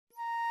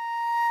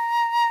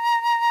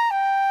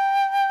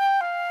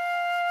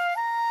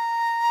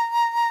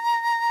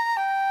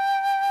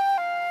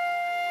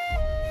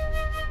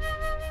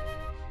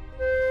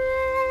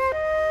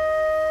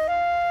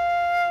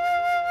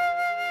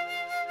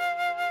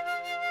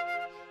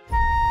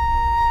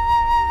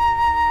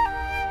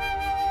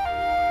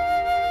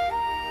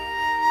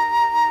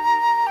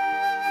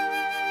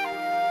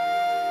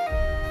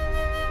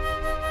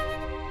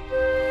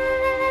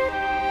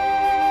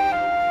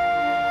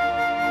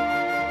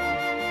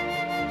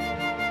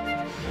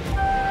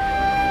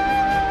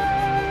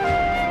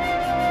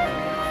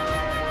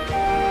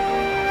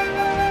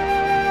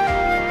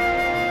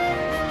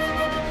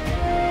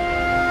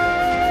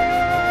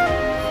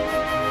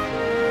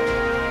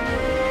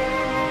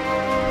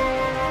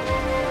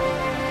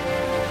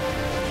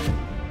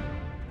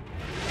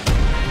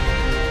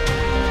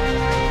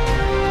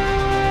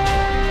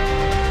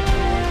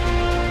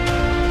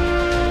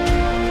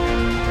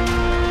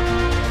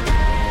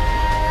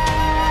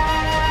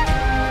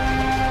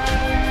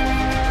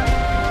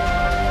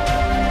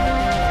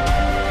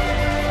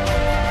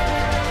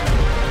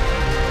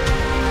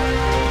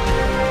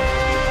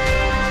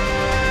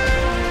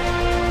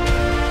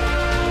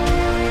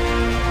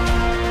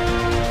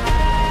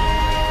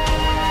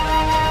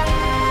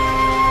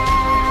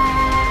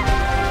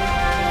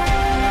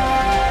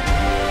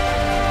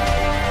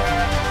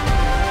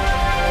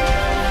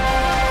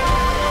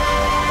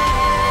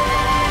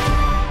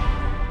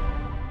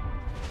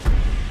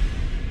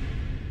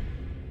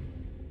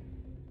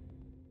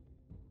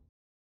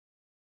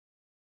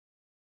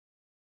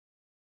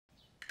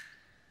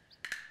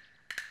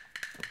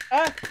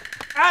哎！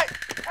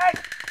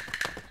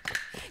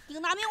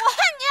丁大明，我恨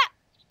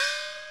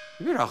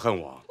你！你为啥恨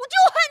我？我就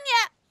恨你！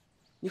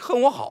你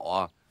恨我好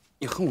啊，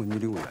你恨我你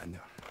离我远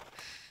点。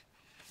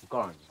我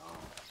告诉你啊，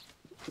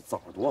这枣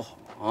多好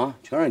啊，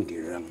全让你给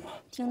扔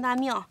了。丁大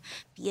明，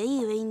别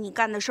以为你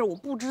干的事我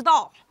不知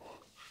道。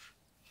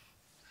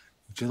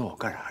你知道我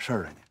干啥事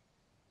儿了呢？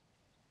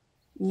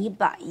你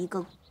把一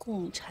个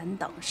共产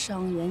党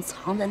伤员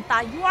藏在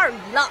大院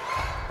里了。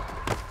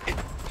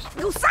你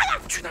给我撒呀！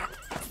去哪儿？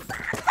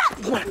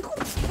坐下！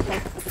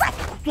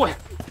坐下！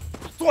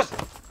坐下！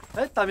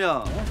哎，大明，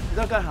你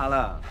在干啥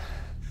了？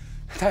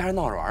大家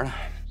闹着玩呢。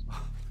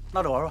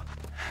闹着玩吧。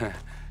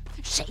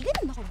谁跟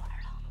你闹着玩了？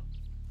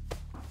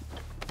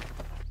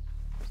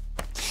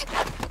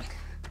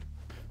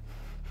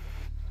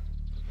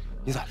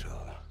你咋知道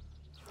的？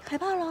害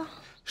怕了？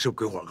是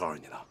不是鬼火告诉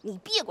你的？你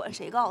别管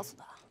谁告诉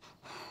的。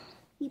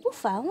你不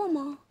烦我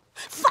吗？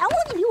烦我，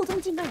你离我这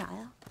么近干啥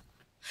呀？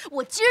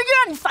我今儿就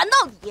让你烦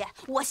到底！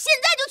我现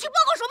在就去报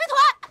告守备团！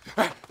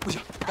哎，不行，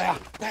大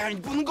丫，你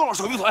不能告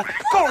诉守备团，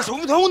告诉守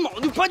备团，我脑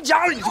袋就搬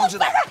家了，你知不知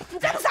道？你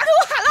再不撒开，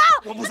我喊了！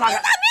我不撒开！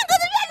丁大明搁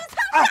在院里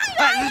藏伤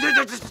员！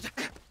这！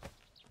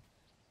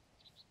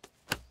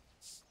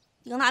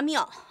丁大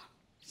明，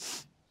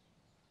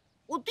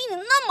我对你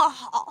那么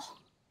好，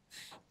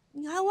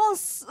你还往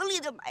死里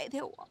的埋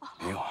汰我？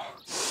没有。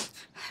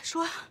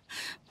说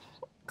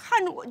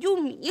看着我就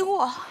迷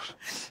糊，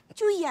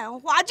就眼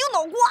花，就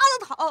脑瓜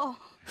子疼。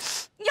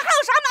你还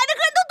有啥埋汰，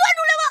可你都端出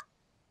来吧！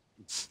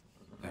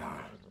大丫，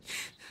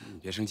你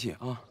别生气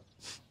啊。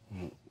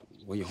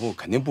我以后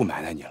肯定不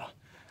埋汰你了。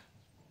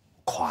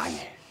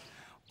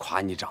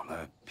夸你长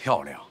得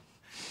漂亮。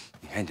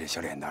你看你这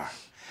小脸蛋儿，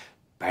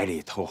白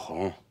里透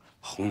红，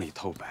红里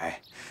透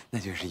白，那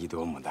就是一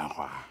朵牡丹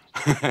花。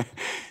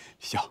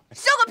笑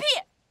个屁！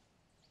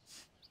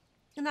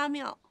丁大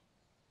明，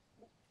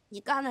你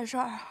干的事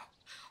儿，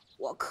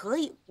我可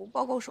以不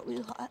报告守备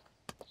团，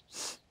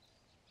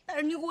但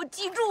是你给我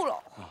记住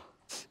了，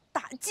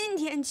打今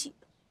天起，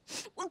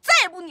我再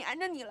也不粘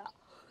着你了。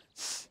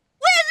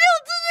我也是有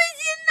自尊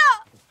心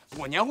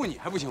的。我黏糊你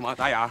还不行吗？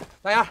大丫，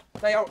大丫。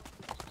大丫，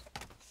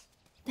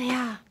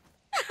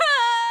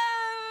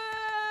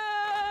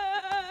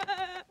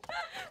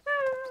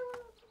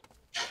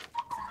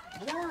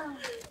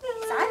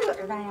咋惹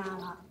着大丫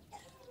了？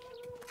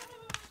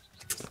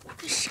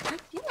干啥？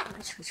别拉拉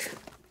扯扯。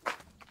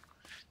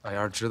大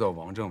丫知道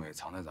王政委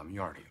藏在咱们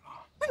院里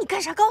了。那你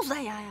干啥告诉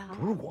大丫呀？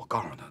不是我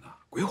告诉他的，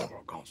鬼火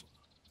告诉的。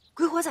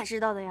鬼火咋知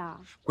道的呀？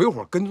鬼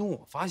火跟踪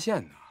我发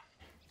现的。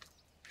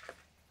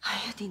哎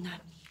呀，丁大明，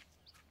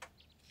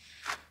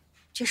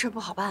这事儿不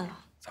好办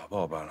了。咋不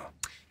好办了？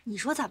你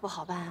说咋不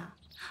好办啊？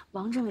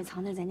王政委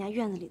藏在咱家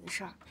院子里的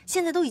事儿，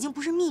现在都已经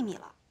不是秘密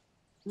了。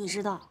你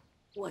知道，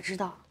我知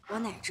道，我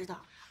奶知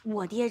道，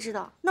我爹知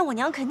道，那我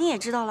娘肯定也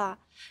知道了，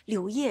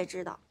柳叶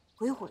知道，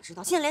鬼火知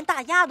道，现在连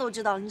大丫都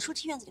知道了。你说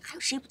这院子里还有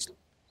谁不知道？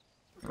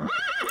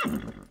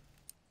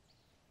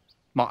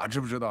马知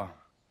不知道？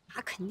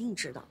马肯定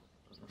知道。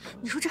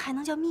你说这还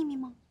能叫秘密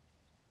吗？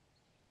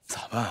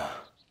咋办啊？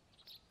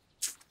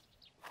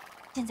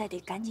现在得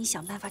赶紧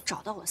想办法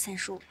找到我三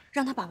叔，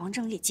让他把王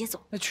政委给接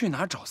走。那去哪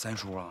儿找三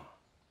叔啊？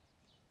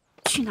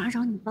去哪儿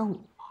找你问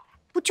我？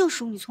不就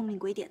属你聪明，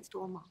鬼点子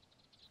多吗？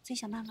自己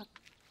想办法吧。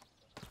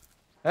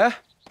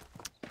哎，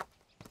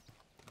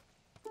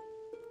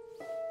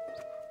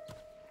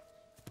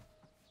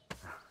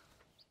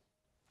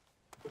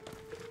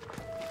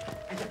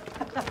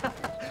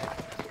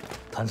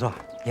团座，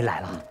您来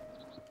了。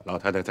老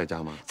太太在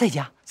家吗？在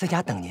家，在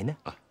家等您呢。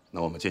啊，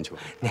那我们进去吧。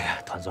那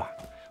个团座，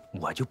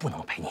我就不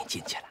能陪您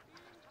进去了。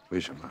为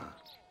什么？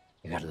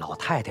那个老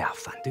太太啊，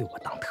反对我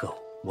当特务，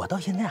我到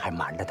现在还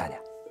瞒着她呢。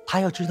她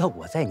要知道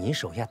我在您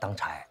手下当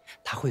差，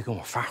她会跟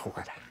我发火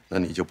的。那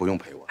你就不用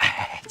陪我。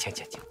哎，请。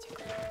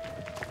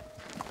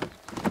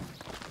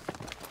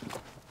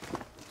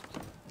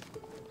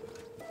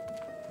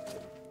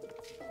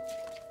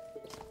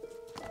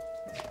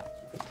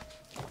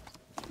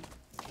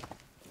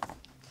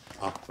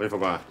好，魏副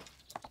官，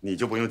你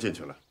就不用进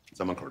去了，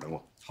在门口等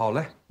我。好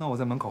嘞，那我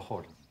在门口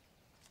候着。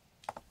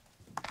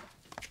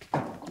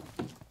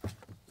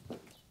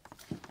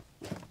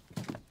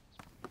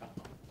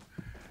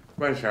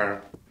关婶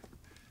儿，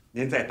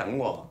您在等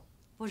我？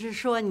不是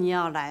说你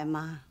要来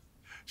吗？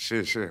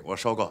是，我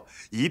说过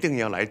一定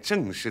要来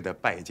正式的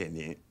拜见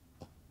您。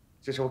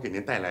这是我给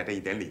您带来的一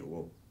点礼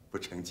物，不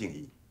成敬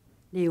意。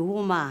礼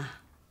物嘛，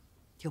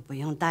就不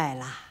用带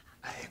了。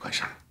哎，关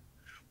婶儿，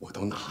我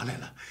都拿来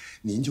了，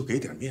您就给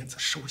点面子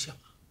收下吧。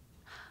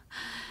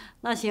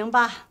那行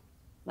吧，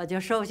我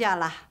就收下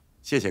了。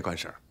谢谢关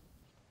婶儿。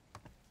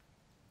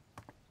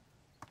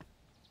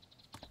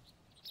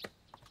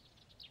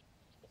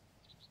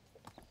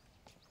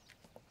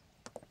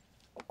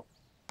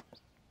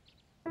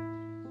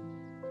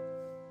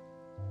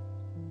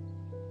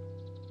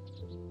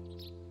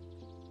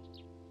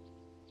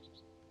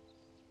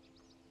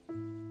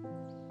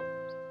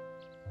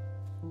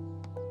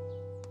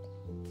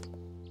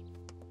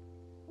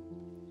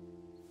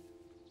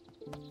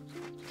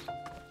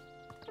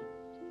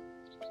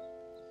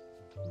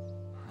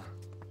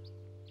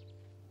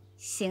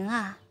行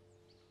啊，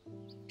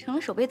成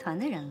了守备团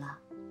的人了。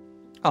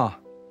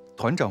啊，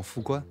团长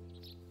副官。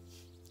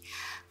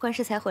关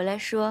世才回来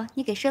说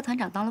你给社团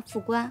长当了副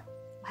官，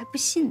我还不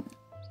信呢。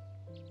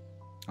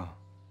啊，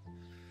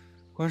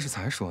关世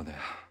才说的呀。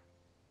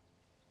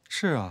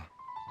是啊，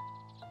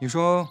你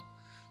说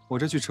我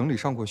这去城里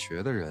上过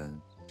学的人，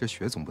这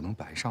学总不能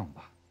白上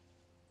吧？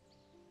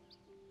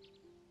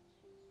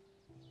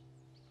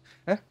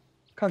哎，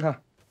看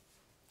看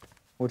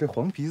我这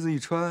黄皮子一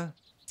穿，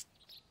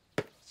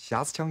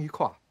匣子枪一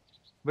挎，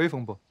威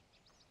风不？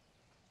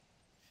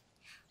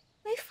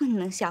威风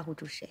能吓唬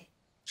住谁？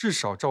至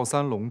少赵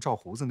三龙、赵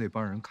胡子那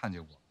帮人看见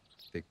我，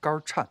得肝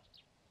儿颤。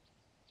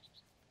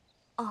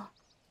哦，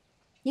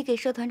你给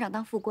社团长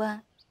当副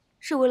官，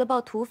是为了报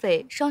土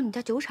匪烧你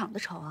家酒厂的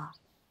仇啊？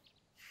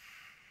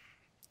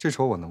这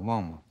仇我能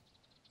忘吗？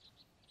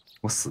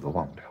我死都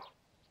忘不了。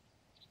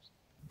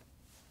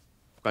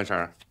关婶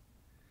儿，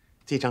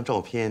这张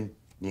照片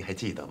您还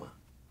记得吗？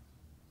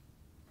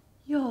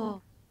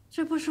哟，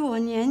这不是我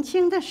年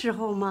轻的时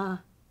候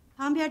吗？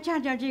旁边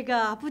站着这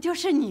个不就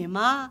是你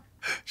吗？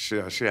是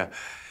啊，是啊，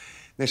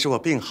那是我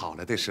病好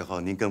了的时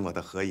候您跟我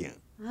的合影。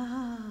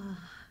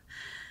啊，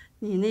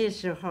你那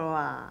时候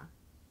啊，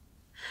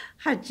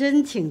还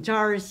真挺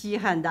招人稀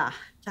罕的，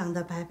长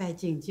得白白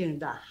净净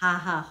的，憨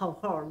憨厚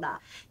厚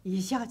的，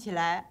一笑起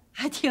来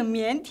还挺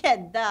腼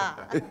腆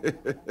的。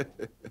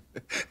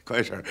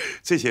关婶儿，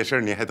这些事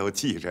儿您还都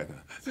记着呢。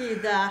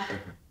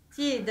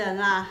记得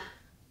呢。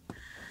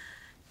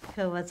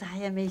可我咋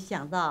也没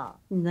想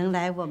到你能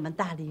来我们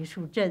大梨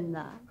树镇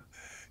呢。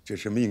这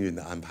是命运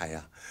的安排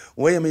呀，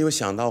我也没有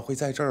想到会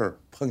在这儿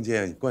碰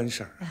见关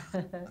婶儿。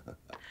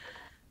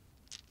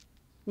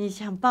你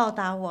想报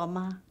答我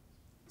吗？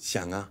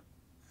想啊，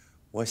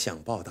我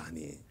想报答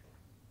您。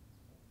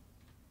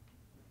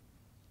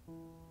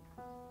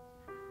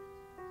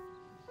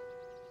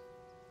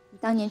你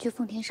当年去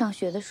奉天上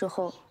学的时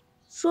候，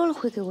说了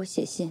会给我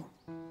写信，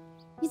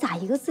你咋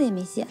一个字也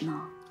没写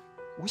呢？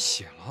我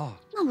写了。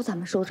那我咋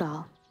没收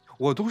着？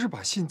我都是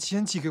把信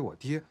先寄给我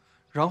爹，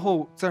然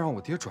后再让我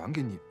爹转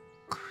给你，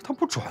可是他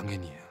不转给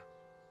你。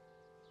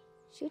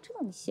谁知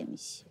道你写没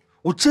写？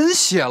我真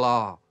写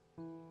了。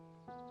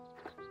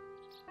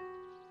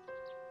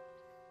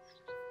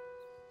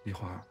梨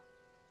花，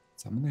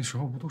咱们那时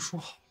候不都说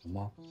好了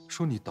吗？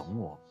说你等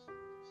我。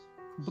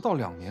不到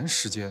2年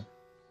时间，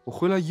我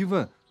回来一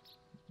问，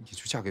你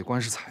就嫁给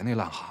关世才那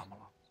烂蛤蟆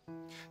了。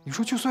你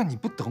说，就算你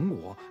不等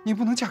我，你也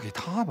不能嫁给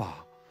他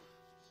吧？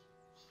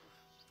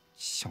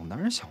小男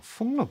人想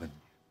疯了吧你？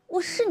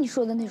我是你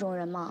说的那种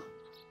人吗？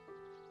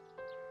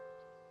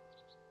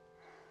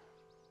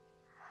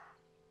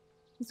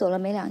你走了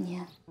没2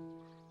年，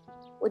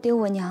我爹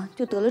我娘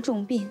就得了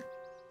重病，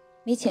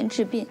没钱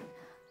治病，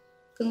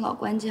跟老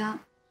关家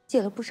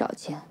借了不少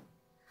钱。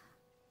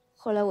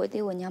后来我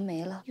爹我娘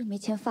没了，又没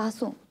钱发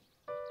送，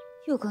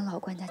又跟老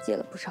关家借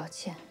了不少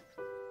钱。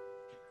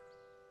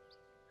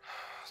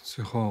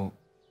最后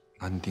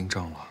拿你盯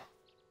上了。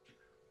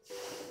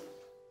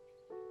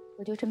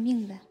我就这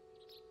命呗。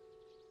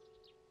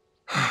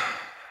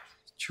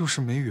就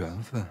是没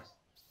缘分。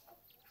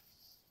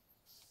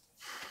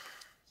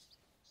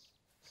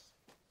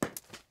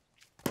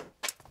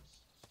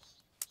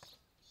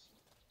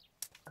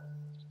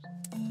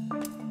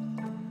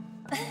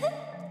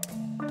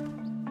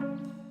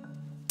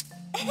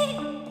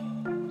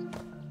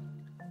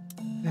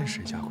那是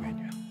谁家闺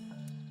女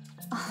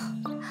啊？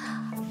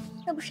啊，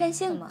那不山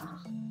杏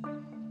吗？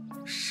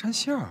山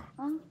杏儿。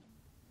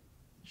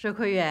佘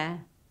魁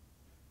元，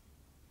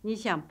你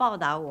想报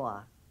答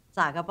我，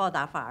咋个报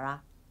答法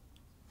啊？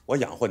我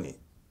养活您，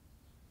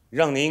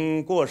让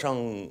您过上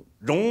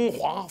荣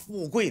华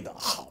富贵的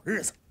好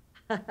日子。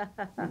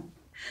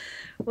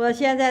我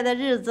现在的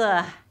日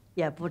子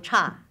也不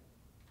差。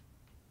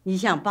你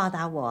想报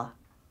答我，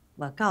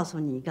我告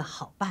诉你一个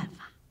好办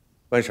法。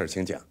关婶，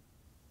请讲。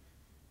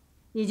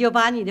你就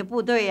把你的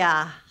部队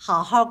呀，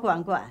好好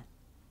管管，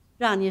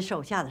让你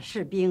手下的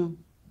士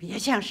兵别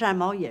像山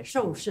猫野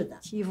兽似的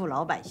欺负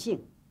老百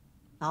姓。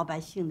老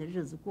百姓的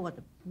日子过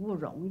得不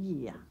容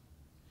易呀。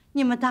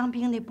你们当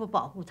兵的不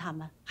保护他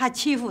们，还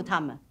欺负他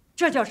们，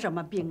这叫什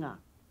么兵啊？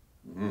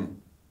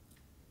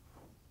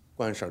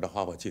关婶的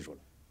话我记住了，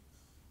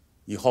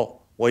以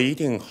后我一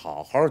定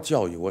好好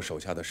教育我手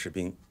下的士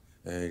兵，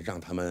让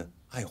他们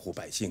爱护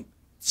百姓，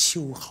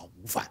秋毫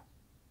无犯。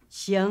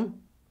行，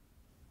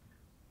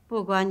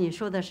不管你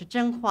说的是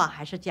真话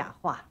还是假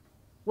话，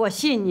我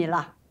信你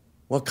了。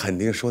我肯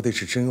定说的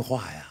是真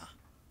话呀。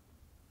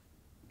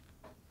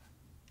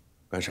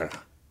关婶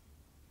啊，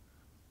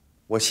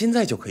我现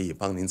在就可以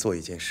帮您做一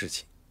件事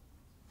情。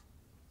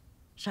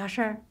啥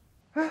事儿？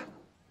哎，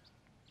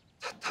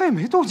他也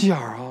没斗鸡眼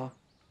儿啊。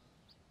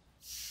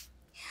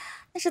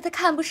那是他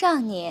看不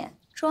上你，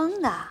装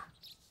的。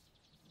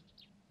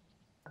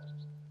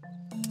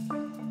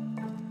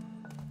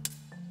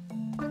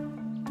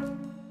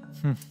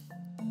哼，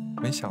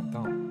没想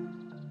到，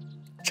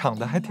长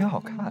得还挺好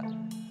看。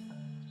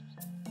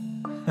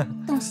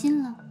动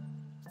心了？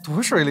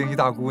多水灵一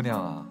大姑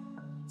娘啊！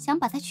想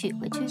把她娶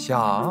回去？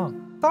想，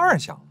当然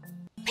想。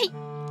呸！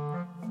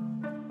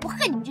我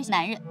恨你们这些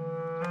男人。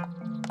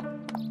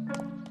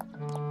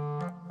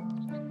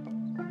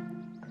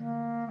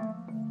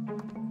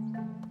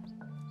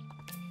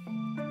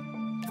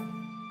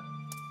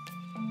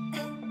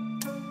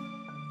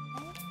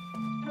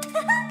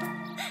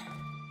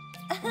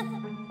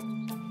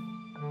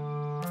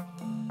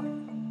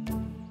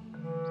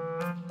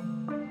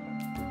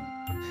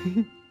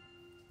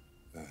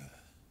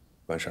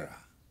关婶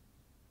啊，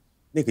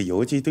那个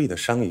游击队的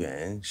伤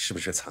员是不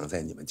是藏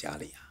在你们家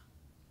里呀？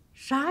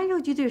啥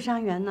游击队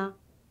伤员呢？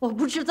我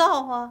不知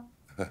道啊。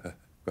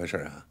关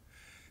婶啊，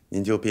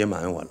您就别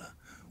瞒我了，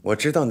我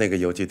知道那个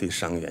游击队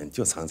伤员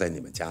就藏在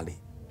你们家里。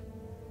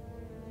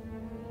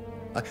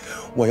哎，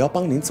我要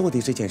帮您做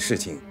的这件事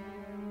情，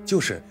就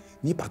是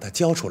你把他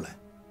交出来，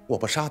我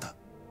不杀他，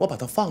我把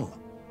他放了。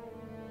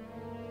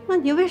那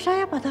你为啥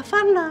要把他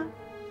放了？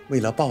为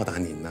了报答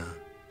您呐。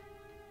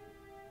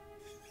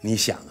你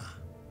想啊，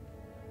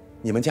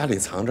你们家里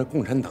藏着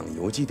共产党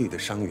游击队的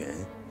伤员，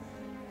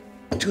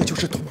这就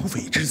是土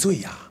匪之罪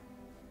呀！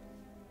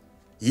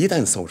一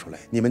旦搜出来，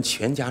你们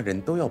全家人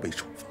都要被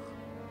处罚，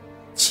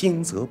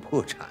轻则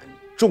破产，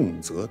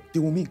重则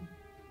丢命。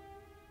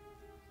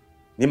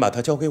您把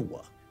他交给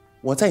我，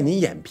我在您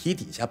眼皮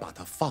底下把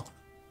他放了。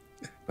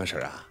关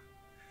婶啊，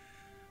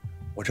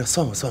我这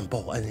算不算报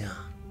恩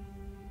呀？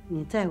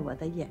你在我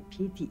的眼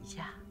皮底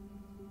下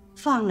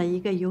放了一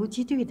个游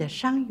击队的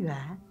伤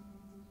员，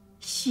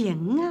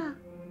行啊，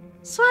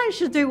算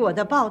是对我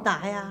的报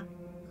答呀。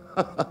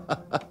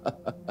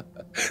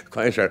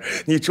关婶，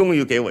你终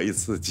于给我一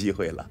次机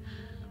会了。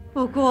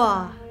不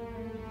过，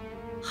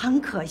很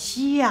可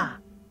惜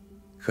呀。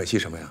可惜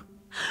什么呀？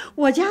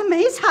我家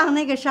没藏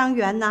那个伤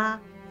员呐，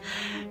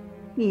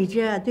你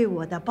这对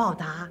我的报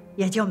答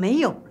也就没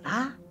有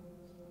了。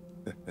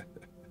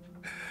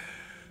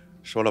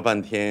说了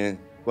半天，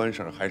关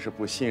婶还是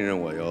不信任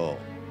我哟。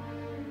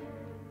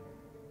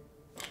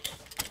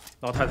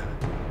老太太，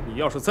你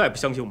要是再不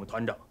相信我们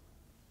团长，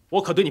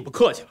我可对你不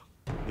客气了。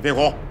你别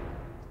胡，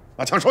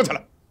把枪收起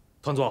来。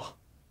团总，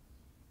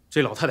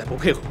这老太太不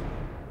配合。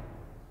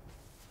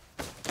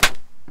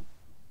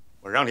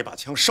我让你把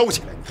枪收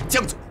起来，你还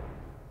犟嘴。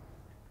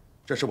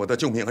这是我的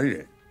救命恩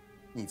人，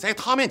你在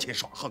他面前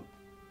耍横，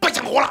不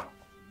想活了。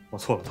我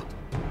错了，团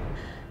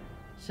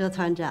总。佘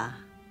团长，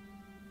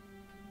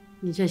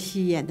你这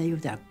戏演的有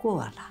点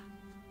过了。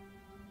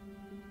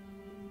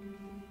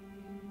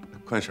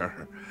关婶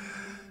儿，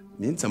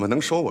您怎么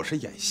能说我是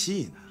演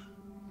戏呢？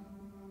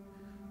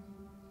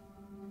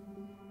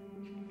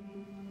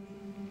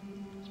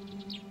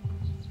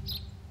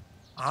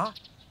啊，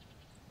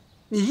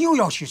你又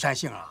要娶山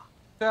杏啊？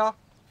对啊。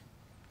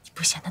你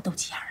不嫌他斗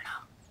鸡眼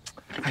了？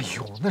哎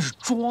呦，那是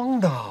装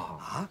的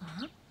啊？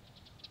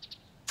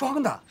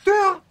装的？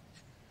对啊。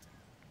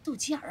斗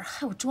鸡眼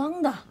还有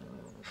装的？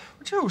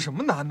这有什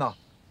么难的？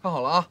看好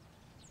了啊。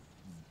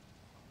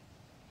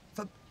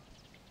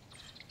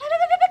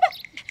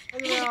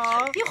别！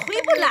你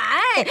回不来，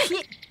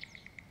你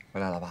回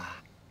来了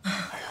吧？哎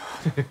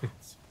呀，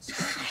这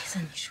孩子，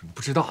你说你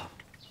不知道，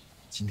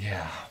今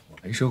天啊，我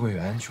陪佘桂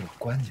元去老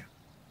关家，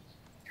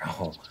然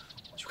后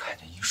我就看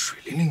见一水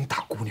灵灵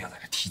大姑娘在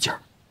那踢毽儿。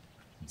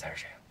你猜是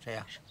谁啊？谁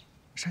呀？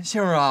山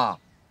杏啊！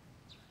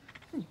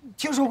你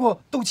听说过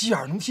斗鸡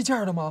眼能踢毽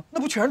儿的吗？那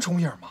不全重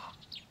影吗？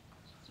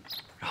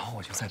然后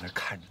我就在那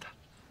看着他，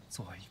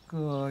左一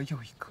个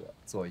右一个，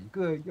左一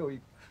个右一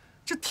个，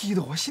这踢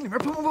得我心里面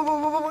砰砰砰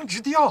砰砰砰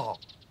直跳。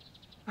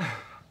哎，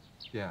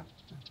爹，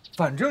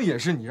反正也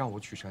是你让我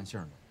娶山杏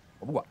的，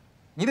我不管，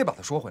你得把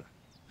她说回来。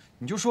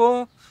你就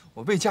说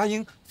我魏家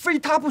英非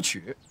她不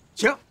娶。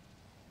行，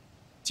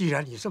既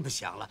然你这么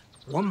想了，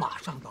我马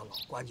上到老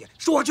关家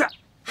说去。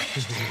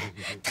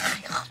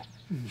太好了，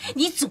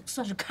你总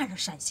算是看上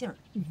山杏了。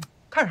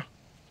看上，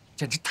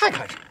简直太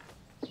看上了。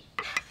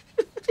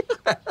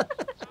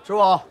师傅，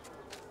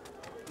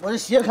我这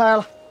鞋开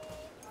了，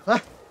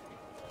来，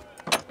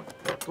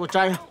给我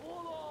粘上。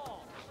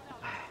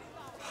哎，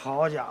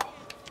好家伙，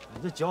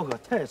你这脚可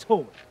太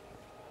臭了。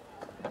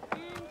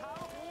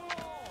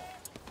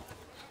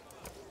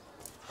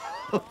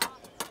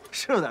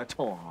是有点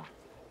臭啊，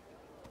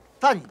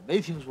但你没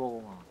听说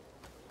过吗？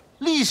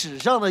历史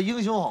上的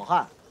英雄好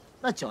汉，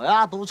那脚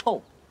丫都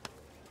臭。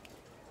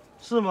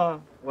是吗？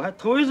我还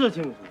头一次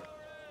听说，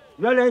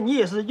原来你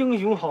也是英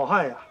雄好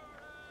汉呀！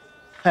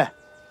嘿，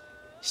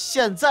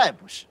现在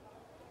不是，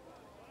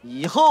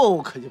以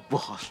后可就不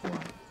好说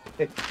了。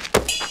嘿，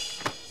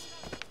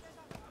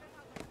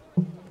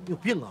有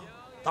病啊！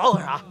打我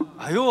干啥？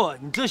哎呦，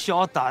你这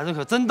小子胆子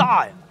可真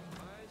大呀，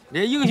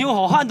连英雄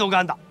好汉都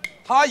敢打。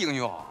他英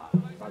雄好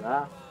汉？咋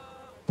的？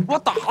我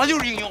打的就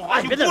是英雄好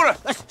汉！你别过来！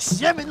哎，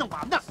鞋没弄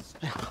完呢。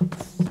哎呀，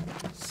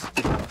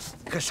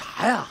干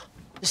啥呀？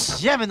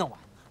鞋没弄完。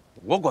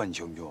我管你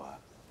穷不穷啊？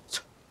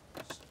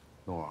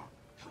东华，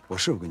我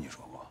是不是跟你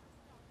说过，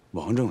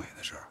王政委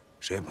的事儿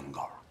谁也不能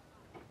告诉。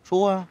说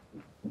过呀。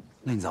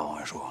那你咋往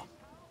外说？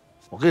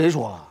我跟谁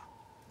说了？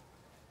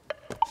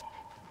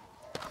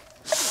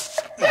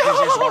你跟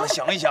谁说了？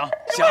想一想，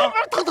想。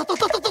疼！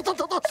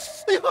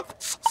哎呀，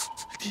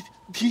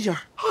提一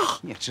下。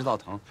你也知道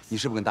疼，你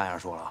是不是跟大丫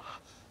说了？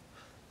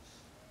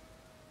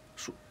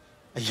说，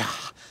哎呀，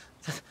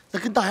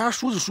咱跟大丫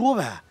说就说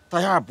呗，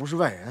大丫不是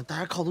外人，大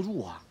丫靠得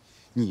住啊。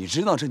你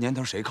知道这年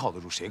头谁靠得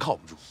住，谁靠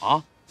不住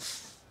啊？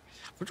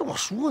不是这么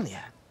说你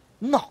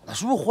脑袋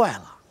是不是坏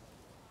了？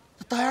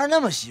这大丫那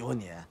么喜欢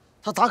你，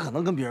她咋可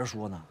能跟别人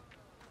说呢？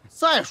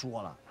再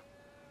说了，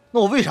那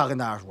我为啥跟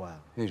大丫说呀？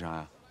为啥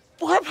呀？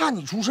不害怕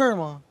你出事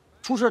吗？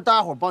出事大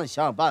家伙帮你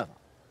想想办法。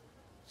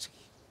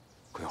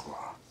鬼虎，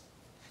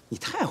你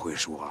太会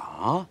说了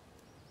啊！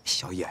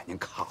小眼睛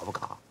卡不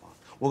卡嘛？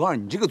我告诉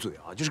你，你这个嘴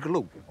啊，就是个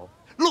漏瓢，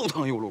漏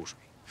汤又漏水。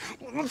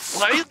我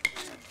踩！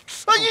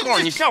我告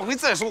诉你，下回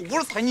再说，我不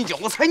是踩你脚，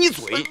我踩你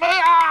嘴。哎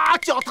呀，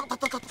脚疼，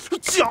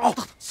脚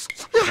疼！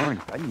我告诉你，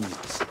赶紧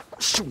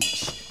受你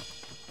气。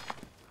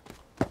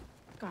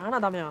干啥呢，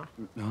大明？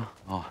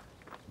啊，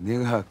你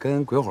那个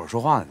跟鬼火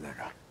说话呢，在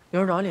这儿。有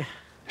人找你。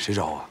谁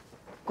找我？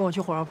跟我去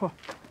火药铺。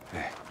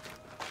哎。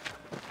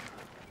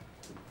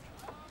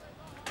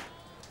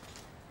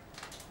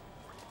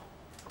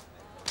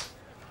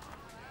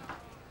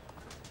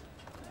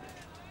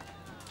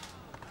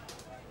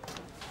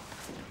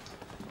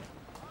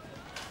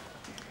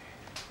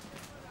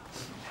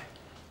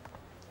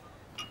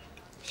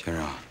先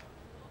生，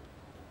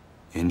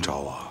您找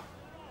我？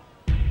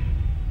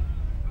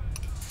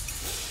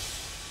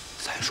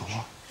再说。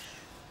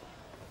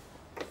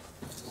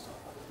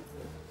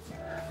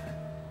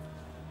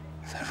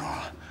再说，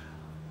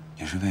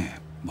你是为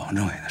王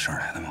政委的事儿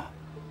来的吗？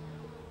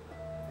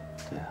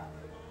对呀，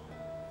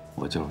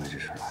我就是为这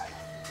事儿来的。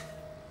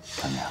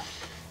大娘，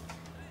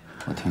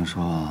我听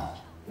说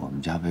我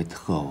们家被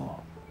特务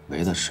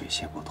围得水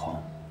泄不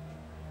通，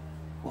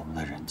我们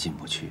的人进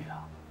不去呀。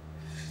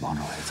王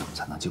政委怎么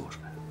才能救出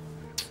来？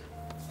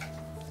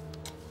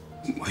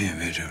我也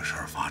为这个事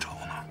儿发愁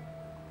呢。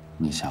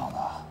你小子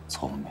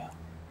聪明，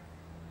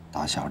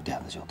打小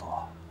点子就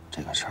多，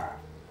这个事儿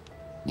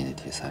你得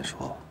替三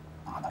叔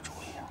拿主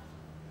意啊。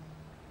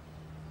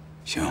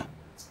行，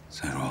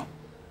三叔，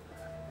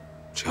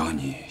只要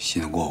你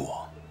信得过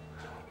我，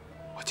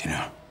我尽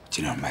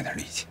量卖点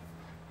力气。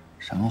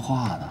什么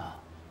话呢？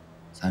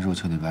三叔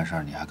求你办事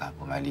儿，你还敢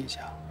不卖力气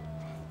啊？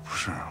不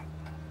是，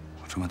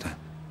我这么的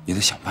也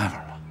得想办法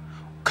嘛。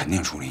肯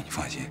定处理，你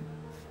放心。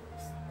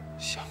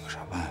想个啥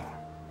办法？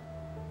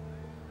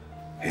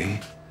哎，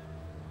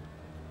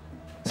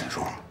三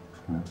叔，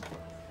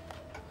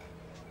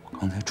我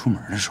刚才出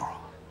门的时候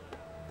啊，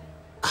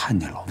看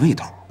见老魏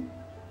头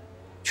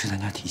去咱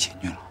家提亲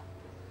去了。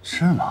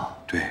是吗？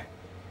对，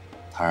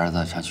他儿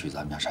子想娶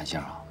咱们家山杏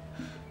啊？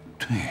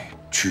对，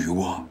娶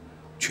过，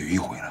娶一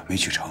回了，没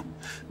娶成，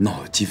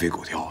闹得鸡飞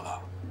狗跳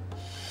的。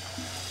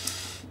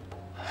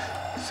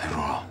三叔，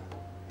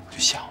我就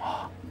想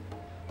啊。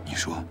你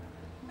说，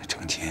那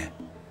成亲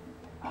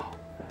啊，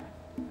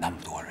那么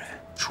多人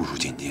出出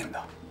进进的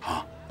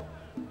啊，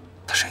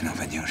他谁能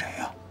分清谁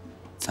呀？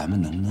咱们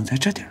能不能在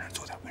这点上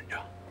做点文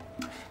章？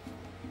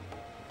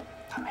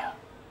大明，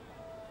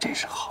这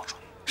是个好主意，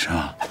是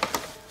吧？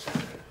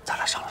咱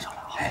俩商量商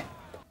量啊。哎，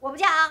我不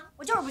嫁啊，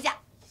我就是不嫁。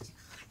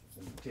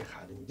你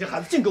这孩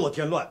子净给我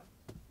添乱。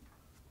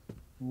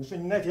你说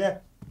你那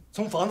天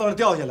从房子上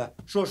掉下来，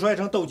说摔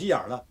成斗鸡眼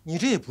了，你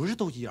这也不是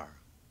斗鸡眼啊？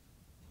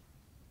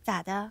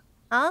咋的？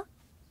啊，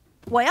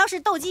我要是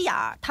斗鸡眼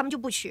儿，他们就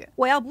不娶；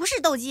我要不是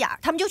斗鸡眼儿，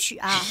他们就娶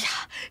啊！哎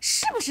呀，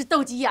是不是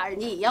斗鸡眼儿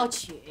你也要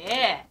娶？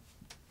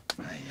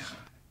哎呀，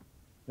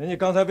人家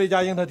刚才魏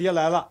家英他爹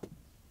来了，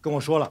跟我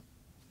说了，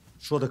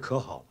说的可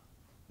好了，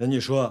人家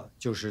说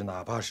就是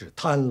哪怕是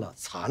贪了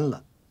残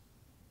了，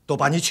都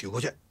把你娶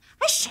过去。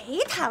哎，谁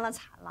贪了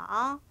残了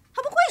啊？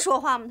他不会说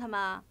话吗？他们？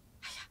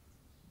哎呀，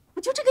不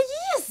就这个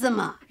意思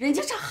吗？人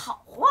家是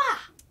好话。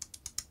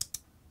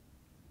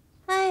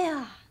哎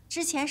呀。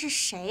之前是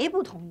谁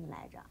不同意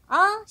来着啊？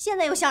现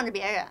在又向着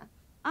别人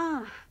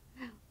啊！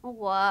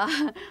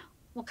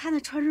我看他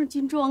穿上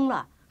军装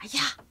了，哎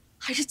呀，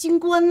还是军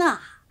官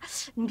呐！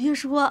你别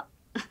说，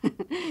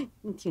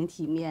你挺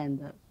体面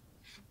的。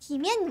体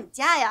面你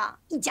家呀，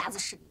一家子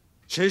势力。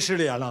谁失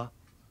联了？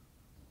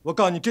我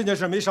告诉你，这件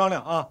事没商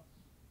量啊！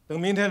等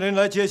明天人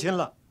来接亲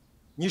了，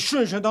你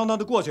顺顺当当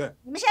的过去。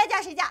你们谁爱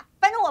嫁谁嫁，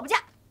反正我不嫁。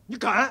你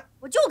敢？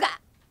我就敢！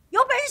有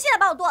本事现在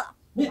把我剁了！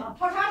你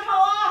泡茶炒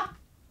啊！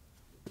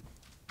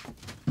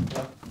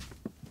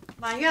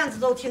满院子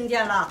都听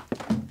见了。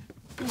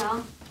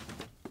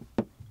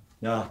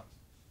娘，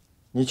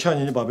你劝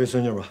劝你宝贝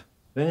孙女吧，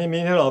人家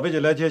明天老魏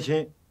就来接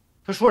亲，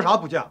他说啥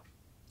不嫁？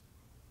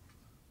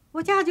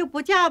不嫁就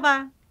不嫁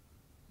呗。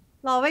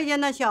老魏家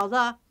那小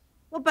子，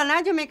我本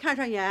来就没看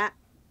上眼，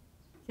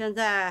现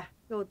在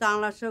又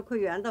当了佘魁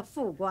元的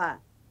副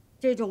官，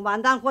这种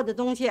完蛋货的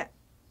东西，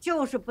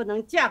就是不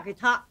能嫁给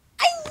他。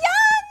哎呀，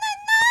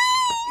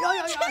奶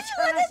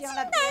奶！行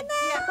了，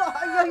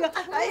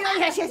哎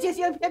呦，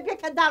行，别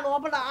啃大萝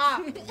卜了啊！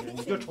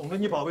你就宠着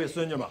你宝贝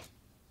孙女吧。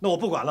那我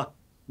不管了，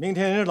明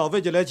天人老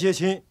魏就来接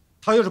亲，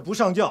他要是不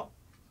上轿，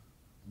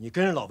你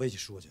跟人老魏去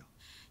说去。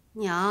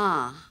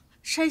娘，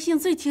山杏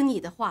最听你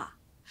的话，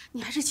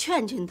你还是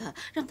劝劝他，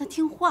让他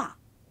听话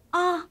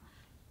啊。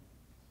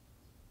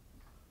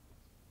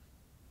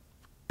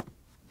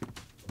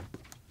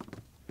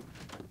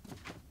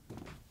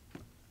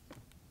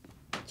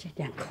这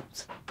两口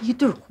子一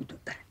对糊涂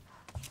蛋。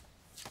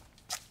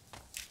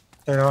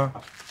大英，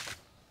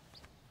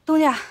东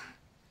家，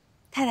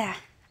太太，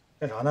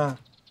干啥呢？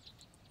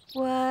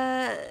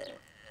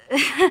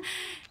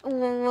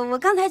我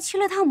刚才去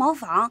了趟茅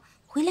房，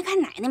回来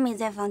看奶奶没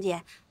在房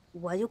间，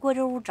我就过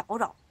这屋找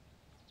找。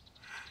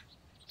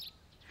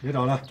别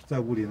找了，在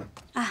屋里呢。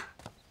啊。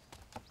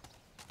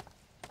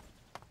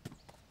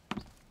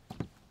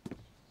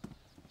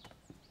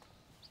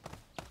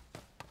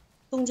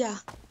东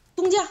家，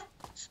东家，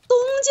东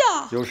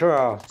家，有事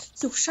啊？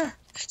有事儿，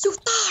有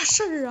大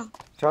事儿啊！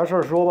啥事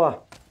儿说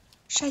吧。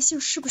山杏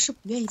是不是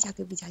不愿意嫁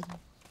给魏家英？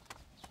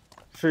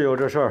是有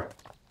这事儿。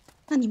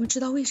那你们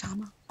知道为啥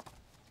吗？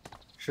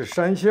是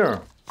山杏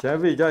嫌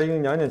魏家英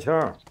娘娘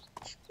腔。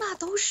那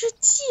都是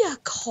借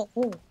口。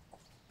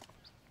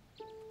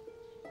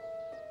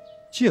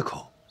借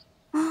口？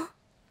啊！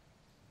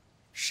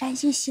山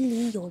杏心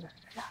里有人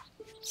了。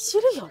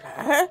心里有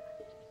人？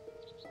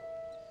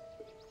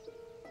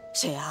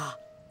谁啊？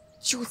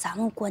就咱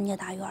们关家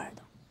大院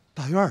的。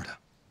大院的？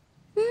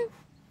嗯。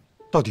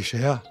到底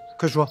谁啊？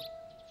快说。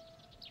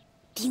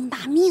丁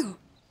大命。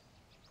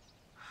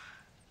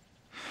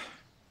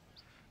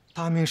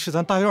大命是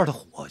咱大院的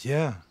伙计。对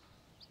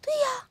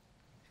呀，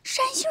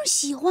山杏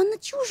喜欢的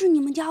就是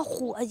你们家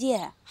伙计。哎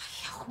呀，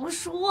胡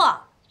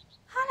说，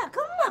他俩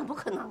根本不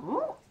可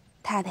能。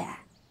太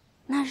太，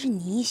那是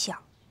你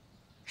想，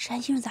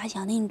山杏咋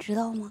想的你知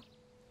道吗？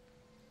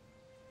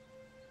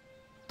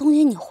东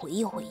姐，你回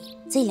忆回忆，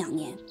这2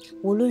年，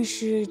无论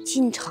是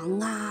进城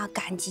啊、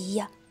赶集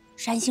呀，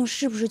山杏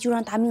是不是就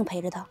让大命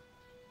陪着他？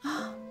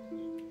啊，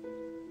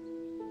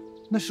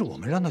那是我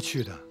们让他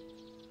去的，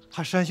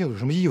怕山杏有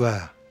什么意外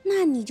啊。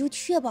那你就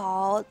确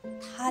保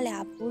他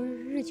俩不是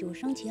日久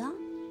生情。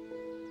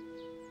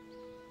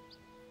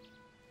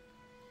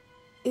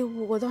哎，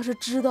我倒是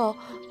知道，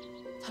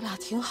他俩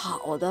挺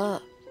好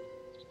的。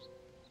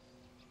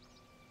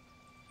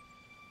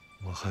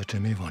我还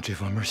真没往这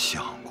方面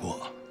想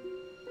过。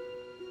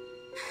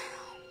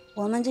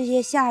我们这些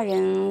下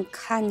人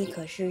看你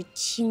可是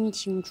清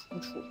清楚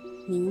楚、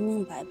明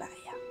明白白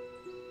呀。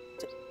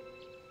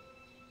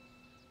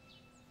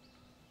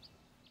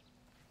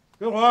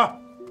等会儿，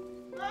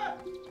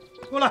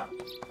过来。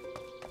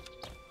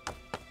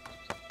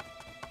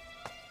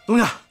东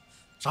家，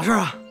啥事儿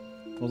啊？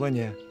我问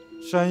你，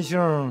山杏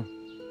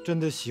真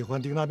的喜欢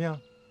丁大命？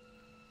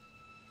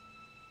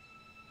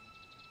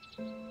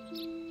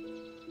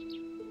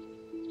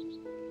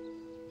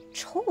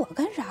瞅我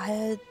干啥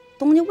呀？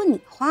东家问你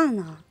话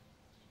呢。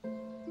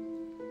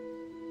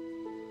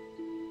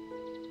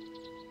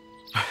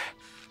哎，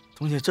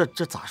东家，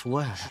这咋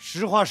说呀？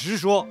实话实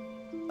说。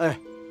哎，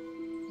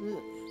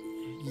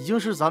已经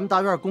是咱们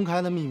大院公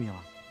开的秘密了。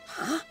啊？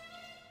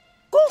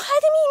公开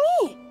的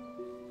秘密？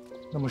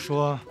那么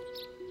说，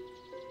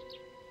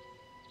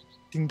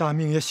丁大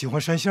命也喜欢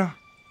山杏？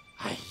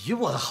哎呦，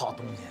我的好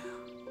东家，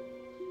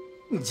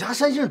你家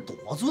山杏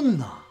多俊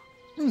呐！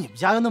那你们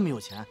家又那么有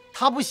钱，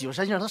他不喜欢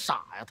山杏，他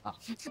傻呀他？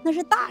那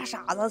是大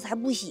傻子才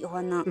不喜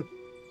欢呢。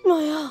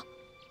妈呀，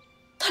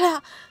他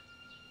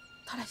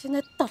俩现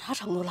在到啥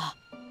程度了？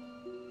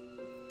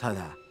太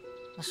太，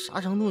那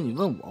啥程度你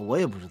问我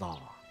也不知道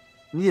啊，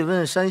你得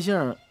问山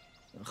杏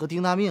和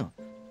丁大命，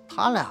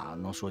他俩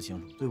能说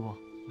清楚，对不？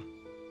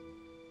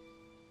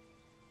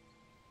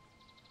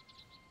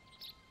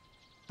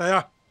大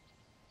燕，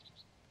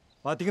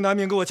把丁大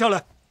命给我叫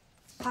来。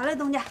好嘞，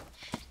东家。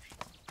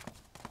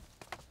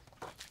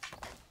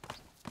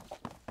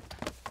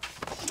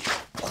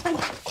哎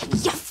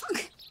呀，放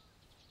开！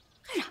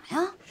干啥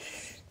呀？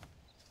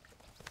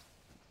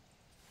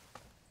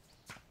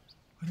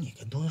不是你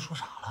跟东家说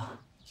啥了？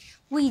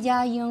魏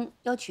家英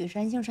要娶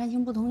山杏，山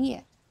杏不同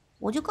意，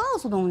我就告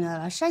诉东家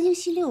了，山杏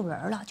心里有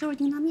人了，就是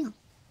丁大命。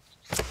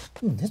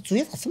你这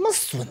嘴咋这么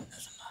损呢？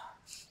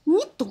你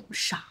懂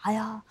啥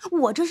呀？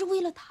我这是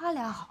为了他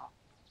俩好，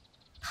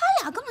他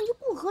俩根本就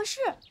不合适。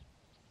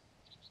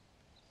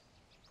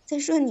再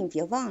说你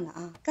别忘了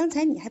啊，刚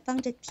才你还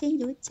帮着添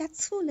油加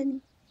醋了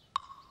呢。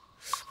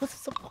我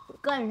怎么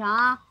干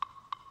啥？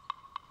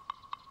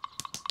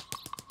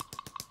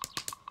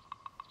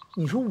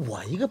你说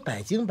我一个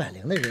百精百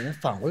灵的人，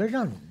反过来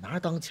让你拿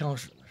当枪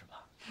使了是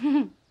吧？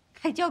哼，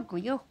还叫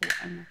鬼火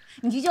呢？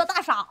你就叫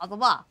大傻子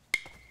吧。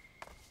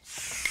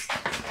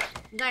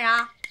你干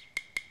啥？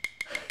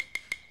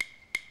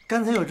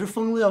刚才有只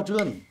疯子要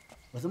蛰你，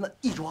我这么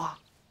一抓，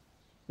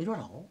没抓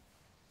着。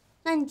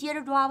那你接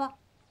着抓吧，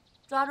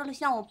抓住了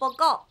向我报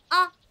告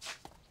啊！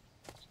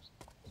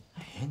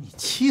哎呀，你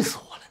气死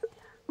我了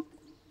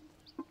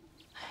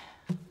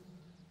你！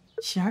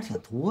心眼挺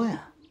多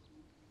呀，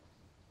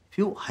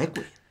比我还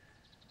鬼。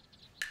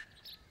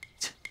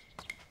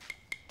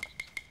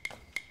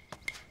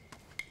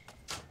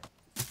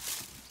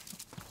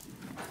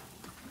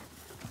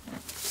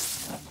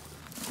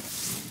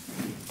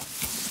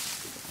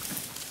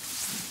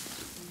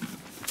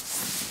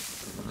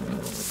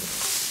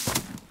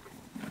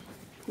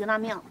丁大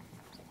命，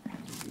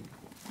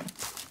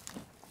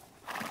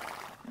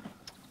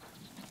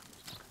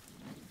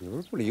你不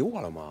是不理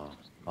我了吗？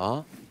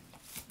啊，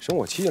生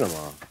我气了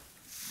吗？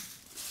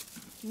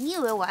你以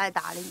为我爱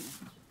搭理你？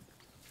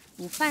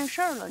你犯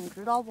事儿了，你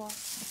知道不？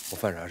我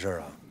犯啥事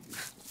儿啊？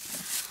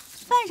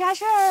犯啥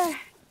事儿？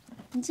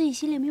你自己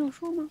心里没有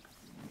数吗？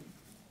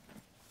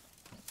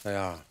大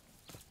丫，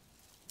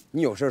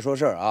你有事儿说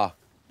事儿啊，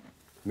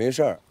没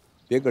事儿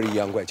别跟人阴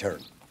阳怪气儿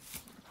的。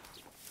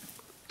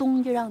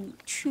东家让你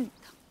去一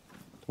趟。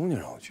东家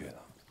让我去一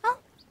趟啊？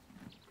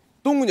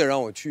东家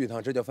让我去一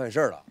趟，这叫犯事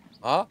儿了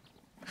啊？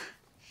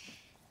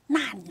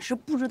那你是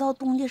不知道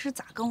东家是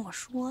咋跟我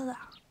说的。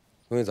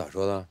东家咋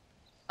说的？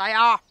大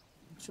姚，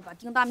你去把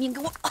丁大命给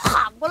我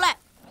喊过来。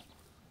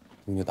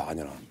东家打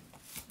你了？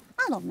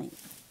那倒没有。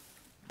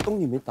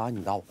东家没打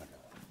你，打我干啥？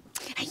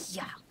哎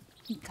呀，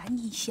你赶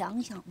紧想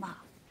想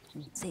吧，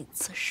你这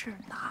次事儿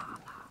大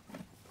了。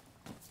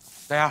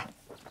大丫，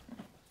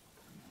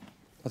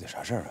到底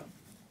啥事儿啊？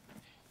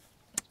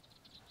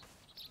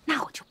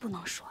那我就不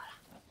能说了，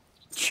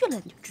去了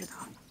你就知道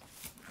了。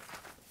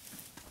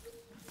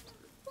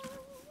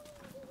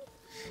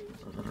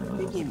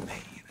你美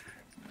的。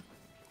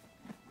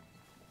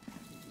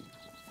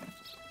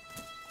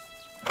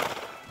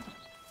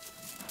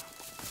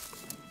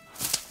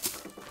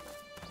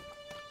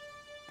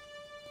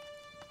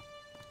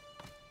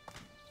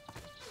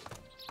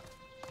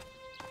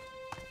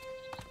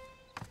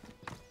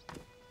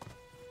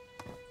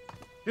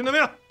丁大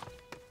命，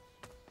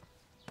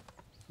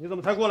你怎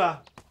么才过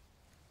来？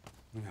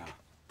东家，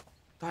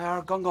大丫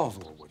刚告诉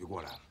我，我就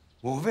过来了。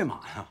我为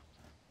嘛呀？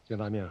丁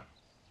大命，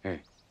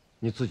哎，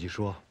你自己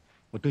说，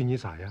我对你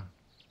咋样？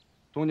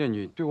东家，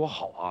你对我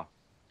好啊，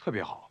特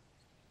别好。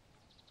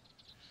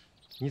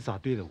你咋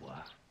对的我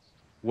啊？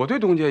我对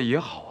东家也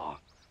好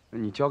啊，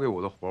你交给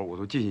我的活我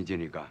都尽心尽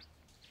力干。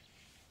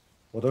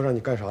我都让你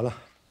干啥了？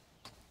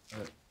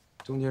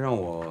东家让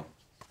我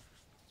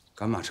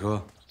赶马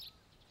车、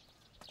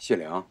卸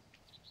粮、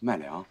卖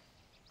粮，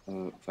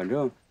反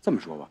正这么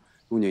说吧，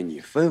东家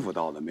你吩咐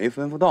到的没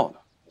吩咐到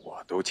的，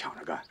我都抢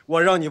着干。我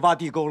让你挖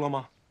地沟了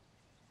吗？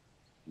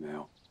没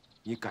有。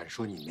你敢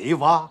说你没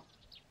挖？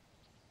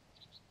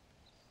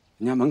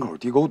人家门口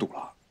地沟堵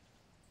了，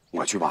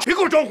我去挖。别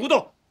给我装糊涂！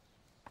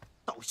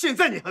到现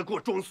在你还给我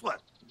装蒜！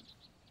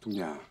东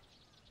家，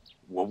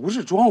我不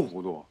是装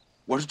糊涂，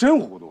我是真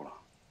糊涂了。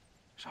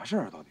啥事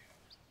儿啊？到底？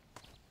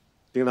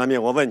丁大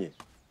命，我问你，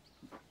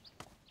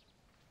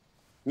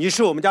你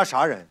是我们家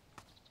啥人？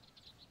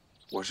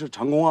我是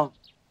长工啊。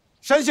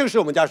山杏是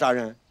我们家啥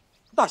人？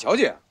大小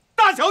姐。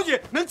大小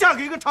姐能嫁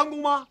给一个长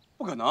工吗？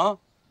不可能。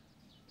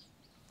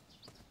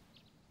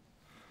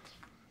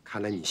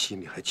看来你心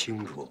里还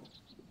清楚。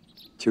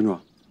清楚，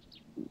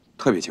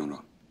特别清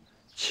楚。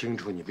清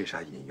楚你为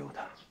啥引诱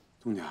他？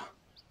东家，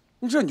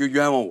你这你就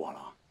冤枉我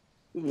了，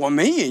我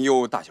没引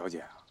诱大小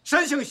姐啊。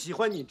山杏喜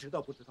欢你，知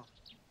道不知道？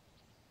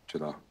知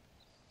道。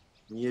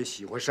你也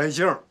喜欢山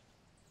杏？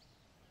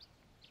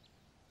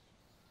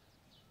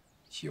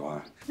喜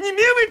欢。你明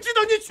明知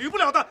道你娶不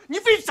了她，你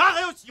为啥还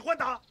要喜欢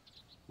她？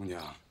东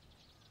家，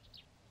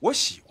我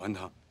喜欢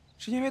她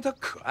是因为她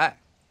可爱，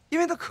因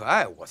为她可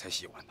爱我才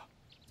喜欢她。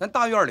咱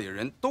大院里的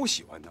人都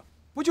喜欢她，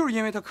不就是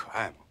因为她可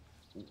爱吗？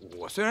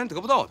我虽然得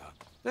不到她，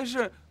但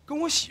是跟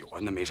我喜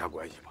欢的没啥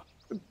关系吧？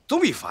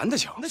总比烦的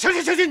强。那行，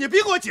你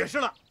别给我解释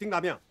了。丁大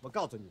命，我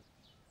告诉你，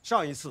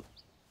上一次，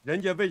人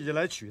家魏家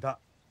来娶她，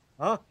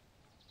啊，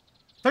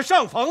她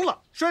上房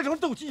了，摔成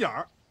斗鸡眼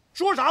儿，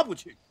说啥不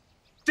去。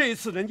这一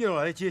次人家又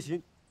来接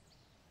亲，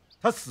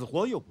她死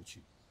活又不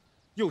去，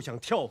又想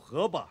跳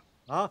河吧，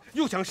啊，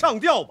又想上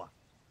吊吧。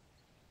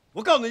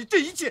我告诉你，这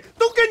一切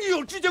都跟你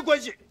有直接关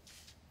系。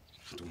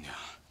东家，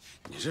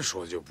你这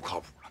说的就不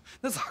靠谱了。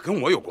那咋跟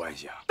我有关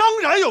系啊？当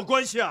然有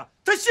关系啊！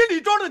他心里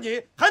装着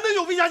你，还能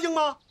有魏家英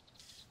吗？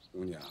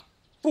东家，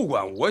不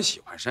管我喜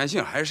欢山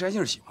杏还是山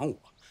杏喜欢我，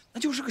那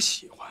就是个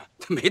喜欢，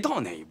他没到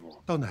那一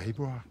步。到哪一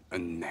步啊？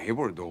哪一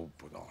步都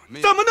不到。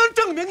怎么能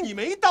证明你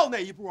没到那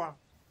一步啊？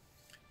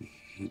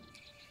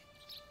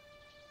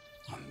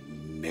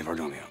没法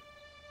证明。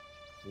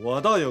我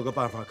倒有个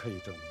办法可以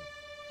证明。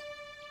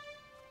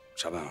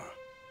啥办法？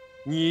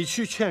你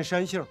去劝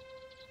山杏，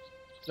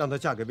让她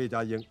嫁给魏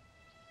家英。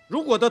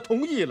如果她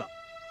同意了，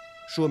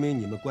说明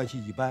你们关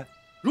系一般；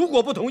如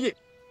果不同意，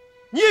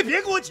你也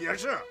别给我解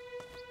释，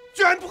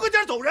卷铺盖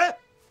卷走人。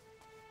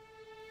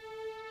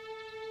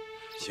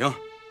行，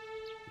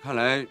看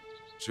来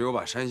只有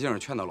把山杏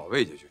劝到老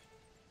魏家去，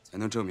才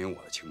能证明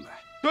我的清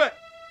白。对，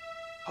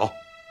好，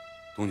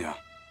东家，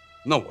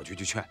那我就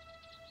去劝。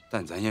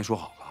但咱先说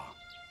好了啊，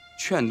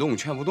劝动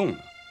劝不动的，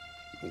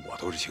我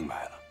都是清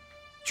白的，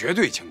绝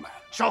对清白的。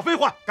少废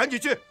话，赶紧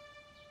去！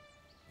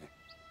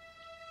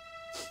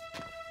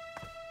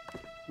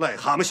癞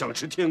蛤蟆想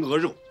吃天鹅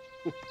肉。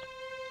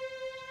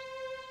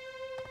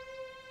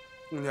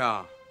东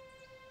家，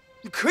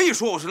你可以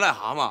说我是癞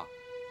蛤蟆，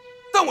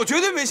但我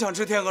绝对没想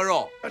吃天鹅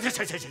肉。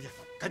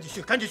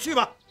行，赶紧去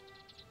吧。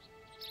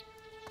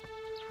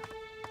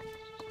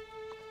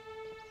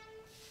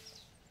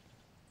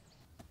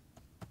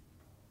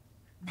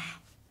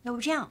要不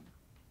这样，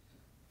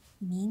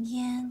你明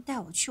天带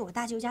我去我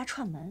大舅家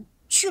串门，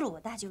去了我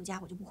大舅家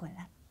我就不回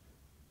来了。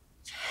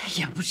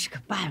也不是个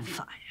办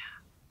法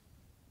呀。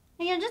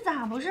哎呀，这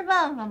咋不是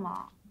办法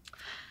嘛？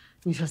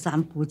你说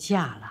咱不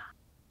嫁了，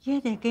也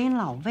得跟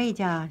老魏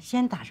家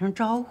先打声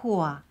招呼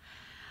啊，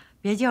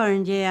别叫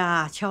人家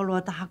呀敲锣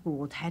打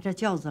鼓抬着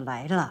轿子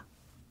来了，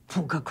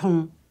扑个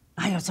空，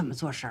哪有这么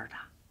做事儿的？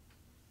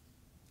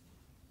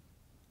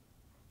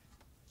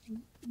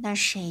那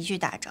谁去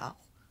打招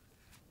呼？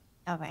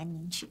要不然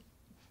您去。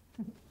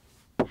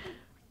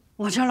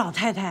我这老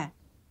太太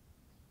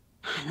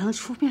哪能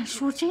出面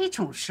说这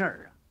种事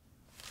儿啊？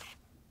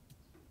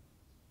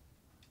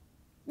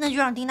那就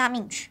让丁大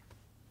命去，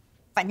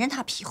反正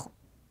他皮厚。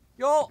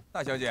哟，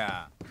大小姐，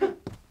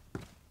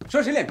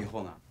说谁脸皮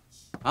厚呢？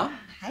啊？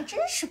还真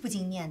是不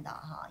经念叨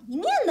哈，一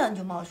念叨你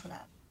就冒出来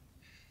了。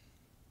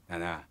奶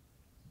奶，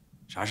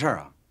啥事儿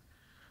啊？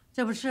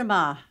这不是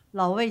嘛，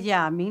老魏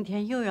家明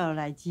天又要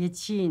来接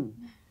亲，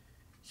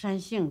山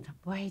杏她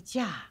不爱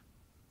嫁。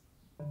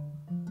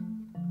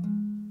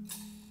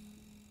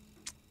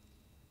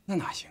那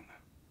哪行啊？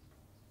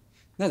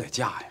那得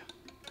嫁呀！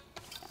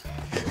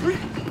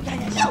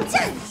要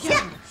嫁你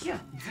嫁！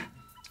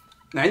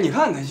奶，你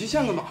看他就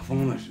像个马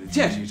疯子似的，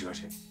见谁蛰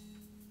谁。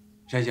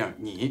山杏，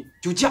你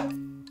就嫁！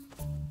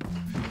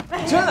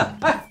真的，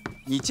哎，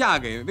你嫁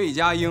给魏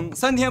家英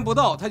，3天不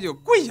到他就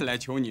跪下来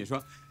求你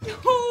说：“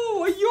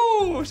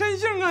哟，山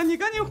杏啊，你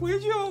赶紧回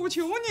去吧，我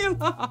求你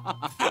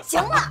了。”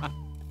行了，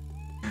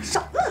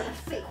少跟我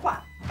废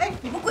话。哎，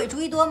你不鬼主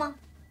意多吗？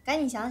赶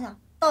紧想想，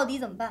到底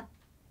怎么办？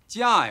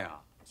嫁呀！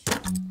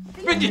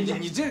不是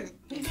你这，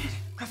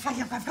快放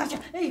下，快放下！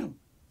哎呦，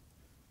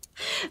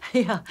哎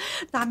呀，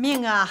大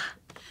命啊，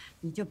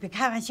你就别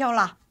开玩笑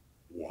了。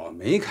我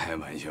没开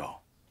玩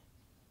笑，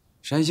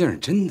山杏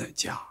真的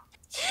嫁。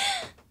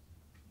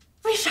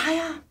为啥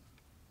呀？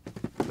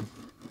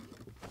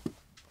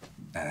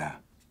奶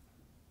奶，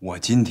我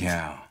今天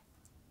啊，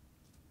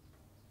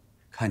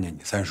看见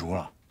你三叔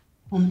了。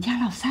我们家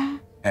老三？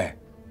哎，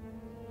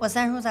我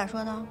三叔咋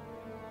说的？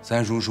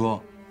三叔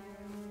说，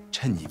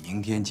趁你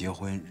明天结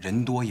婚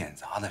人多眼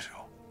杂的时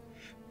候，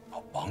把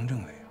王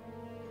政委啊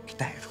给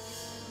带出去。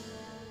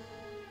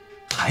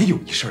还有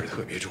一事儿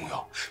特别重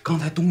要，刚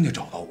才东家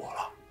找到我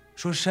了，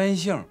说山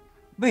杏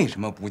为什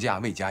么不嫁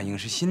魏家英，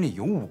是心里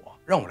有我，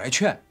让我来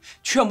劝，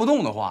劝不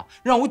动的话，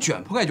让我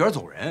卷铺盖卷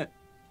走人。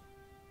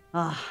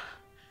啊，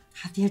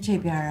他爹这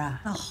边啊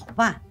倒好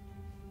办，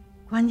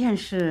关键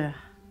是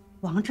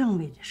王政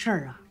委的事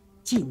儿啊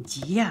紧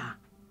急呀。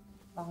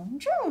王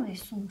政委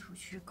送出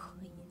去可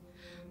以，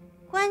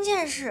关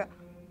键是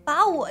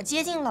把我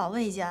接进老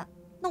魏家，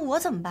那我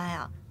怎么办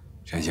呀？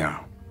山杏，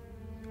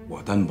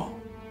我担保，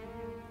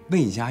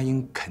魏家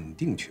英肯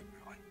定娶不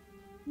着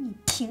你。你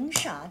凭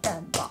啥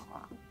担保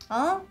啊？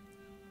啊？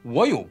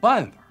我有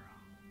办法啊！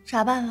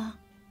啥办法？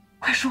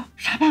快说，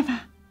啥办法？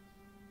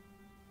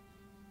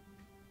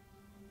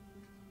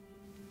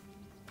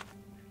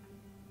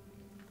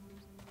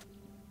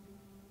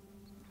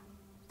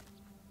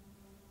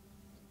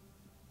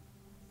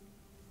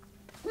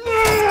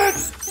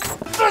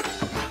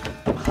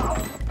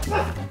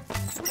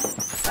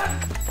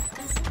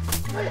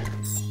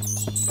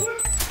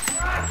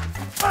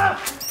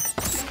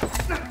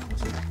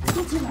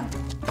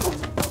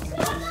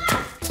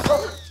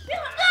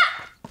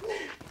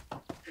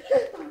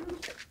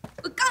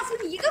我告诉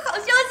你一个好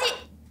消息。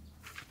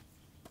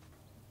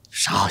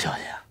啥好消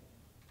息啊？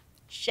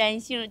山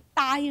杏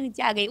答应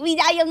嫁给魏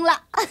家英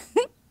了。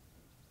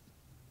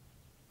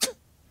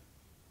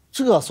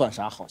这算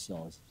啥好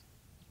消息？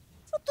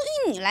这对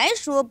于你来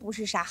说不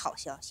是啥好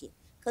消息，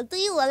可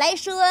对于我来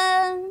说，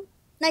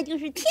那就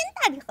是天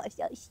大的好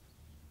消息。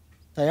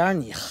大丫，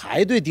你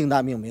还对丁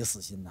大命没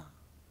死心呐？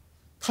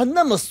他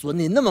那么损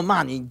你，那么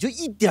骂你，你就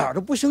一点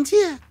都不生气？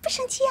不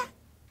生气啊！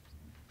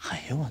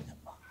哎呦我的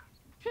妈！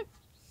哼，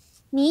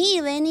你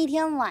以为那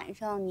天晚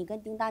上你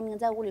跟丁大命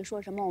在屋里说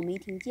什么我没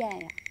听见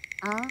呀？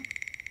啊？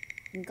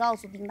你告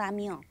诉丁大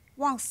命，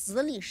往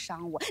死里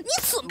伤我，你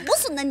损不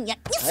损呢？你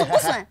损不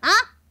损啊？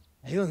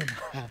哎呦我的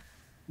妈呀！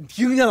你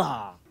听见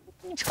了？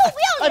你臭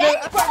不要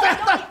脸！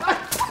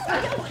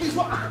我跟你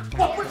说啊，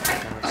我不是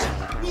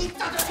你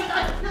咋这去？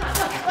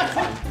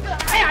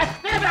哎呀！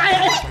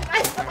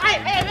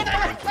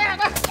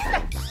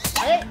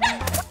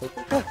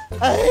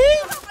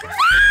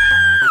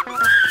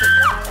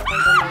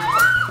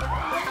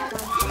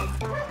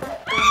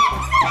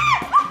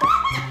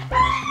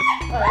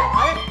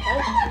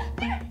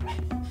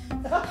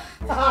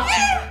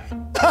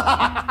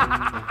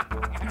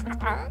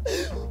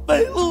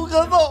被路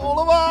赶走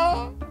了吧？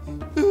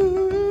不是我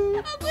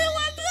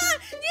哥，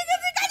你可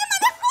是赶紧把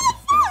他给我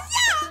放下！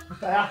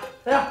大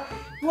丫，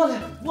过来！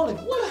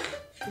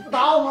你不打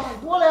我吗？你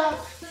过来呀！我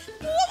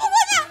不过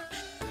去！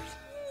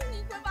你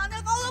快把那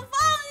高子放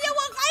下，我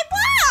害怕！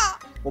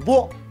我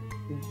不，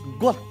你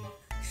过来。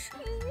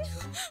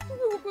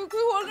鬼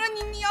火哥，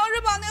你要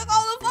是把那高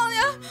子放下，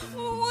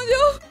我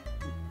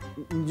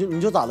就你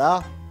就咋的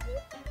啊？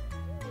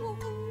我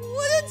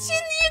就亲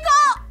你一口！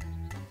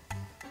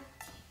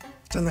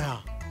真的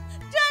呀？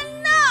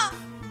真的！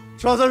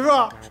说算数？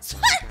算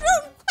数！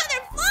快点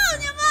放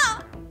下吧！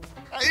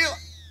哎呦，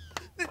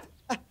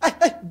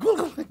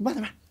慢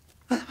点，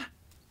慢点。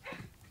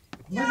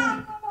你能你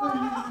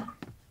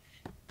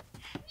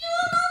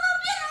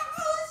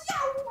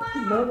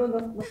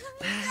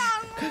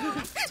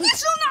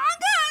手拿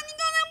开！你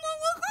刚才摸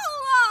我好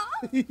了。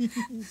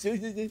行，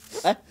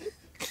哎，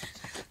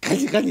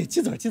赶紧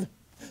亲嘴。亲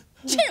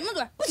什么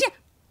嘴？不亲。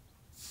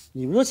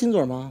你不说亲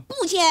嘴吗？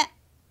不亲。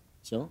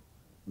行，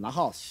拿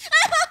耗子去。哎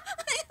呀，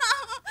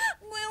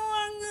桂花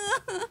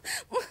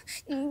哥，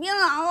你别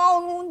拿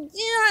耗子，我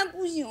亲还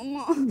不行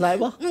吗？来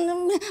吧。那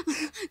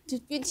就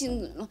别亲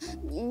嘴了，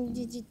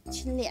你这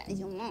亲脸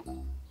行吗？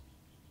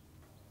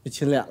别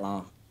亲脸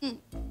了。嗯。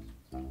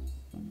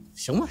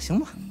行吧。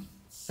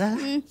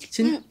来，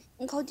亲。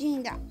你靠近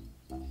一点。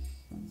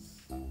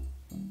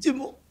进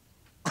步。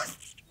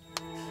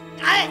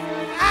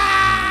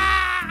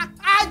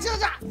就是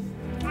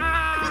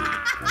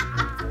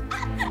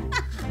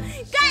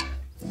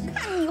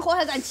看你以后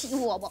还敢欺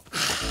负我不？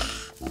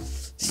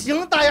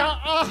行，大丫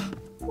啊，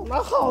我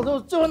拿耗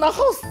子，就是拿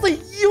耗子塞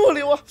衣服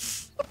里我。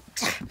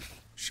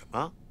什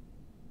么？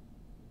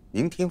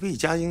明天魏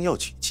家英要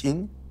娶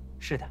亲？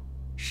是的，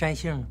山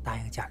杏答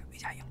应嫁给魏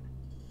家英了。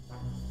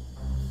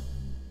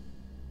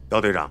姚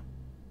队长，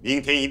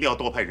明天一定要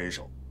多派人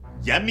手，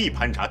严密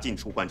盘查进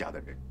出关家的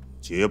人，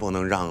绝不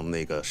能让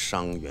那个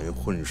伤员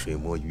浑水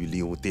摸鱼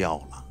溜掉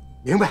了。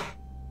明白。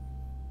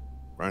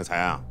王仁才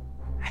啊，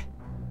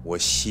我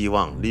希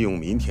望利用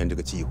明天这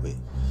个机会，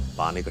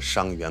把那个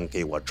伤员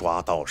给我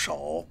抓到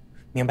手。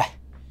明白，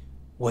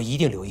我一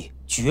定留意，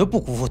绝不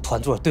辜负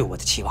团座对我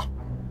的期望。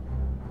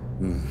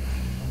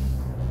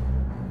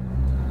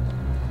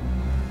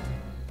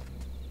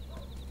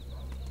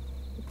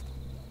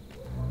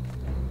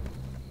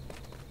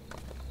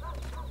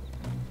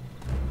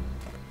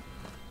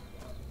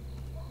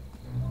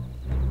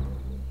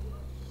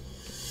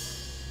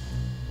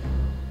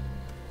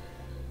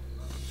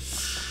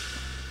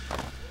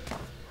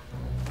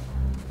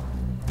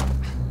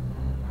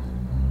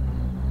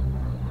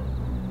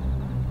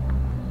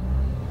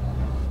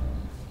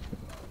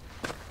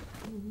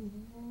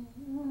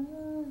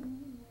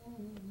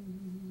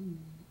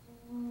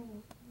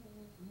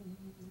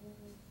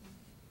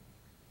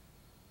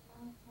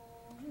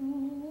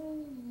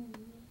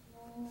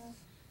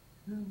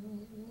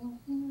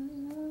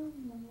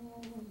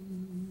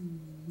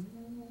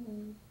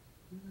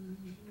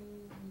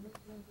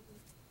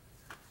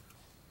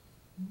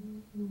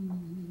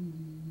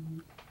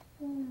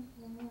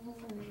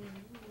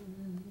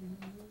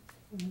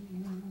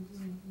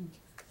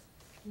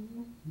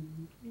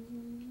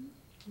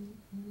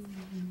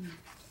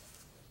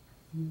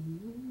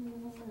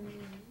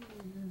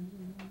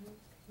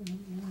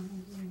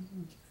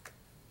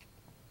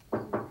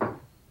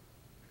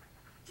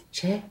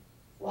谁？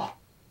我。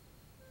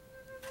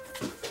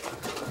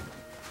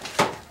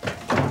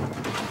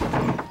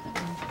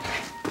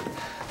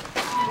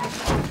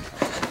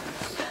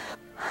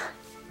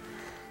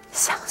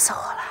想死我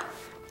了！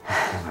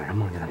晚上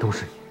梦见的都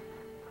是你。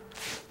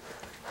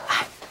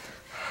哎，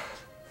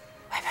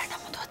外边那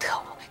么多特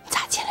务，你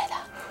咋进来的？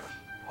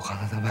我刚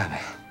才在外面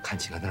看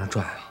几个在那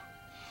转啊，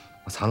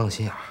我藏了个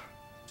心眼儿，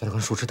叫他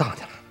跟树枝荡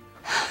起来了。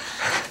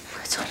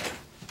快坐里。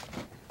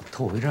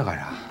特务围这干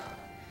啥？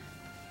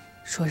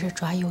说是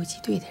抓游击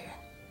队的人。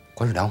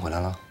关世良回来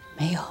了？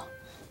没有。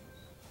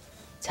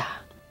咋？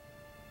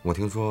我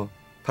听说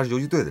他是游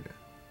击队的人。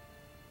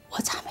我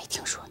咋没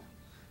听说呢？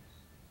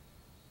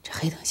这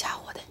黑灯瞎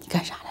火的，你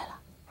干啥来了？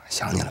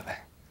想你了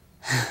呗。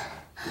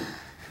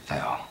加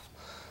油，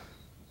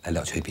来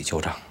了却一笔旧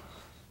账。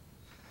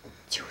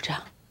旧账？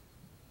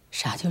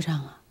啥旧账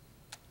啊？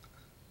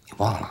你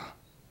忘了，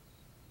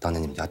当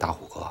年你们家大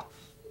虎哥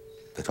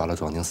被抓了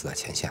壮丁，死在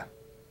前线。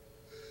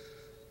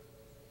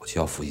我需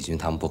要伏击军，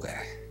他们不给，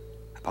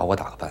还把我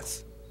打个半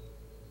死。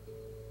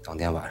当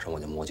天晚上我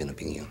就摸进了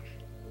兵营，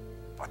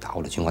把打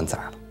我的军官宰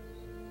了。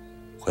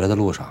回来的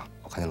路上，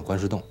我看见了关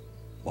石洞，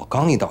我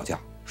刚一到家，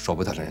守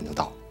备团的人就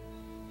到了。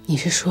你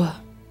是说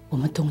我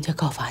们东家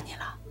告发你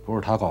了？不是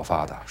他告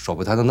发的，守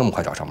备团能那么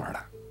快找上门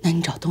来？那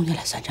你找东家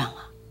来算账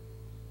啊？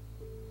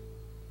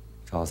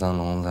赵三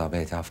龙在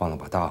魏家放了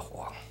把大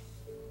火，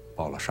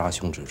报了杀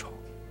兄之仇。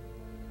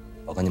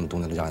我跟你们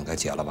东家的账也该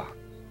结了吧？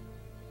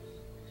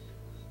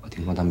我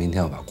听说他明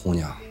天要把姑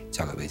娘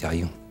嫁给魏家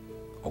英，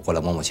我过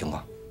来摸摸情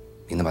况，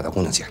明天把他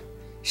姑娘结。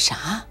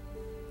啥？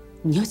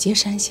你要结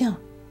山杏？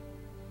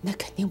那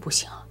肯定不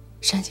行，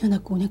山杏那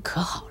姑娘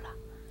可好了。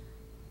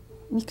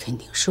你肯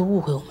定是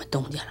误会我们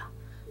东家了，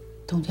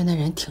东家那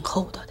人挺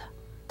厚道的，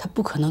他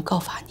不可能告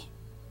发你。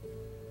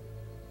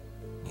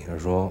你是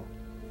说，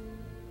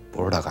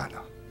不是他干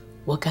的？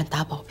我敢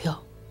打保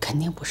票，肯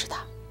定不是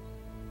他。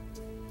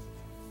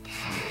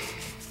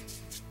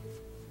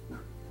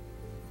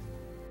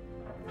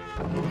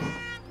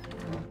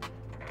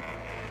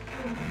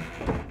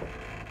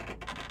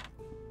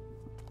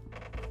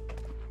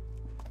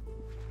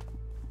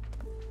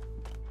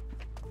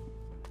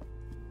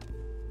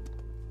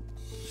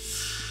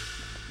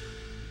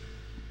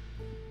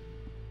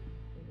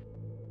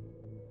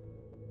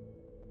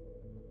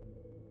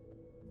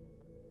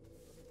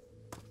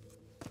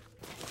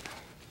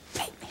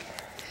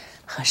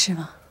合适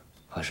吗？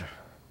合适。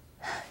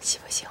喜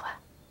不喜欢？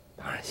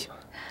当然喜欢。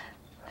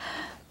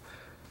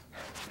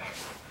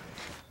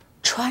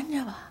穿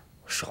着吧。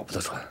舍不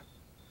得穿。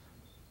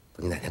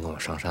等你哪天跟我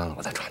上山了，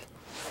我再穿。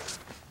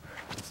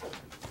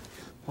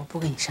我不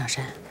跟你上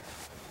山，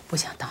不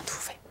想当土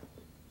匪。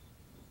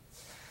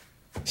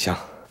行。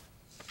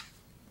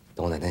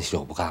等我哪天洗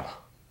手不干了，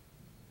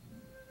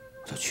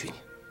我就娶你。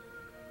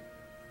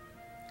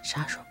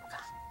啥时候不干？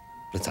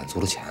等攒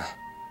足了钱，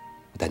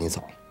我带你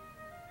走，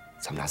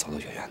咱们俩走得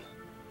远远的。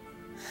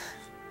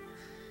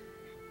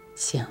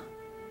行，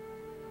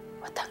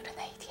我等着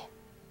那一天。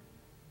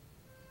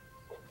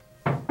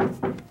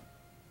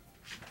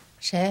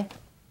谁？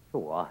是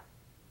我。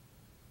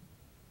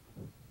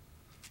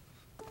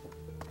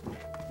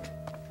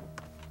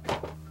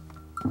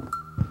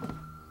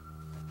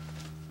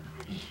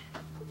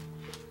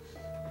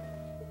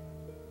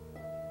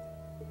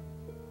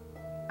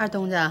二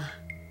东家，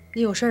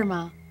你有事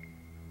吗？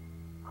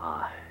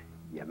啊，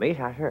也没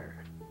啥事儿，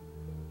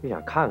就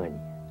想看看你，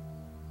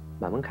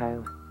慢慢开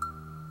吧。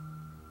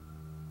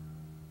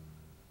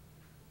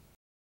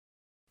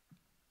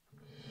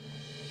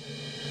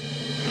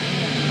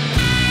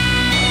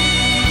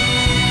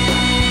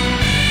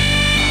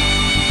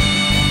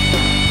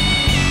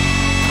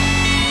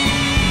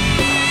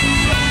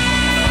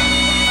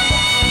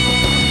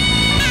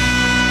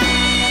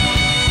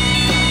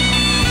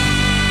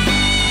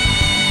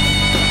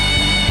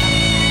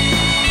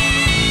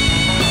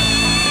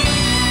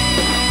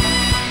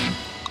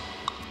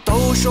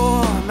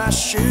说那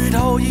石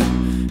头硬，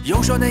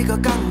又说那个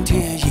钢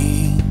铁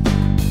硬，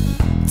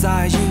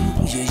再硬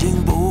也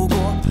硬不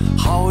过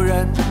好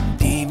人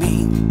的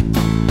命。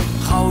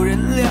好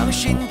人良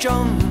心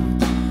正，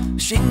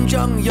心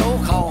正有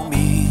好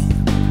命，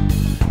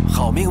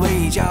好命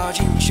为家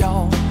尽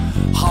孝，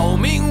好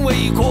命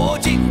为国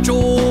尽忠。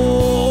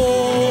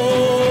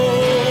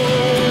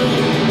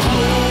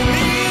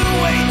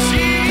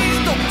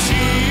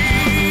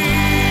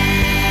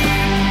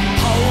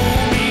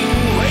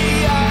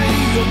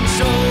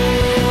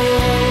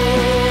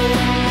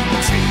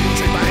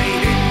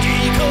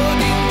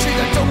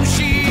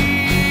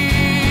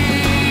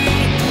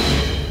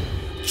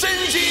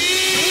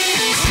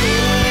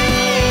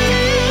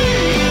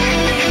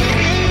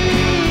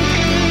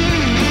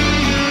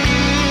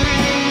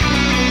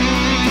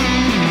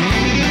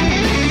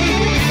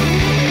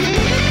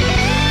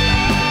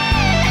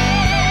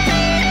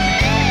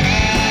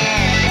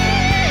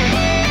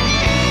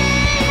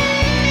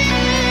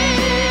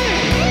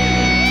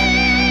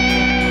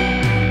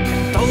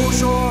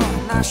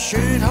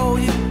石头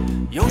硬，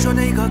又说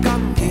那个钢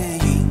铁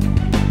硬，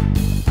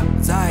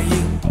再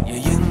硬也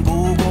硬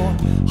不过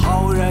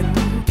好人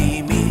的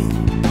命。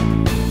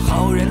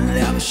好人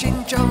良心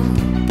正，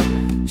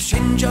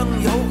心正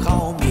有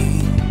好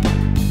命，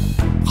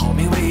好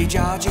命为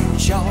家尽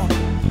孝，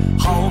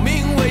好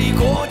命为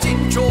国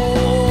尽忠。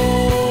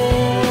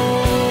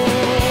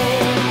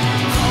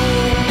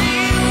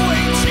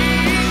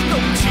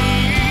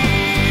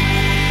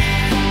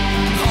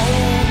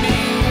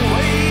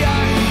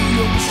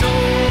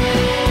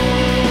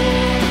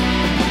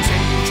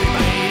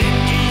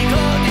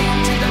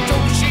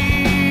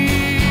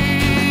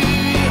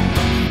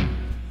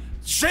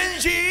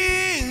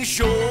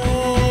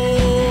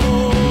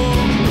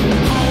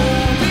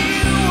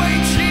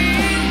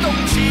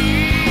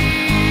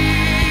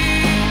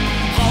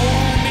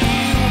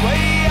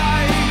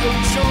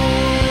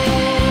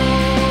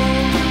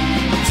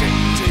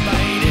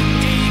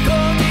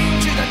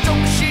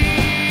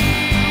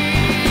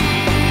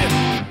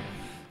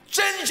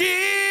真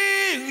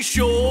英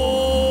雄。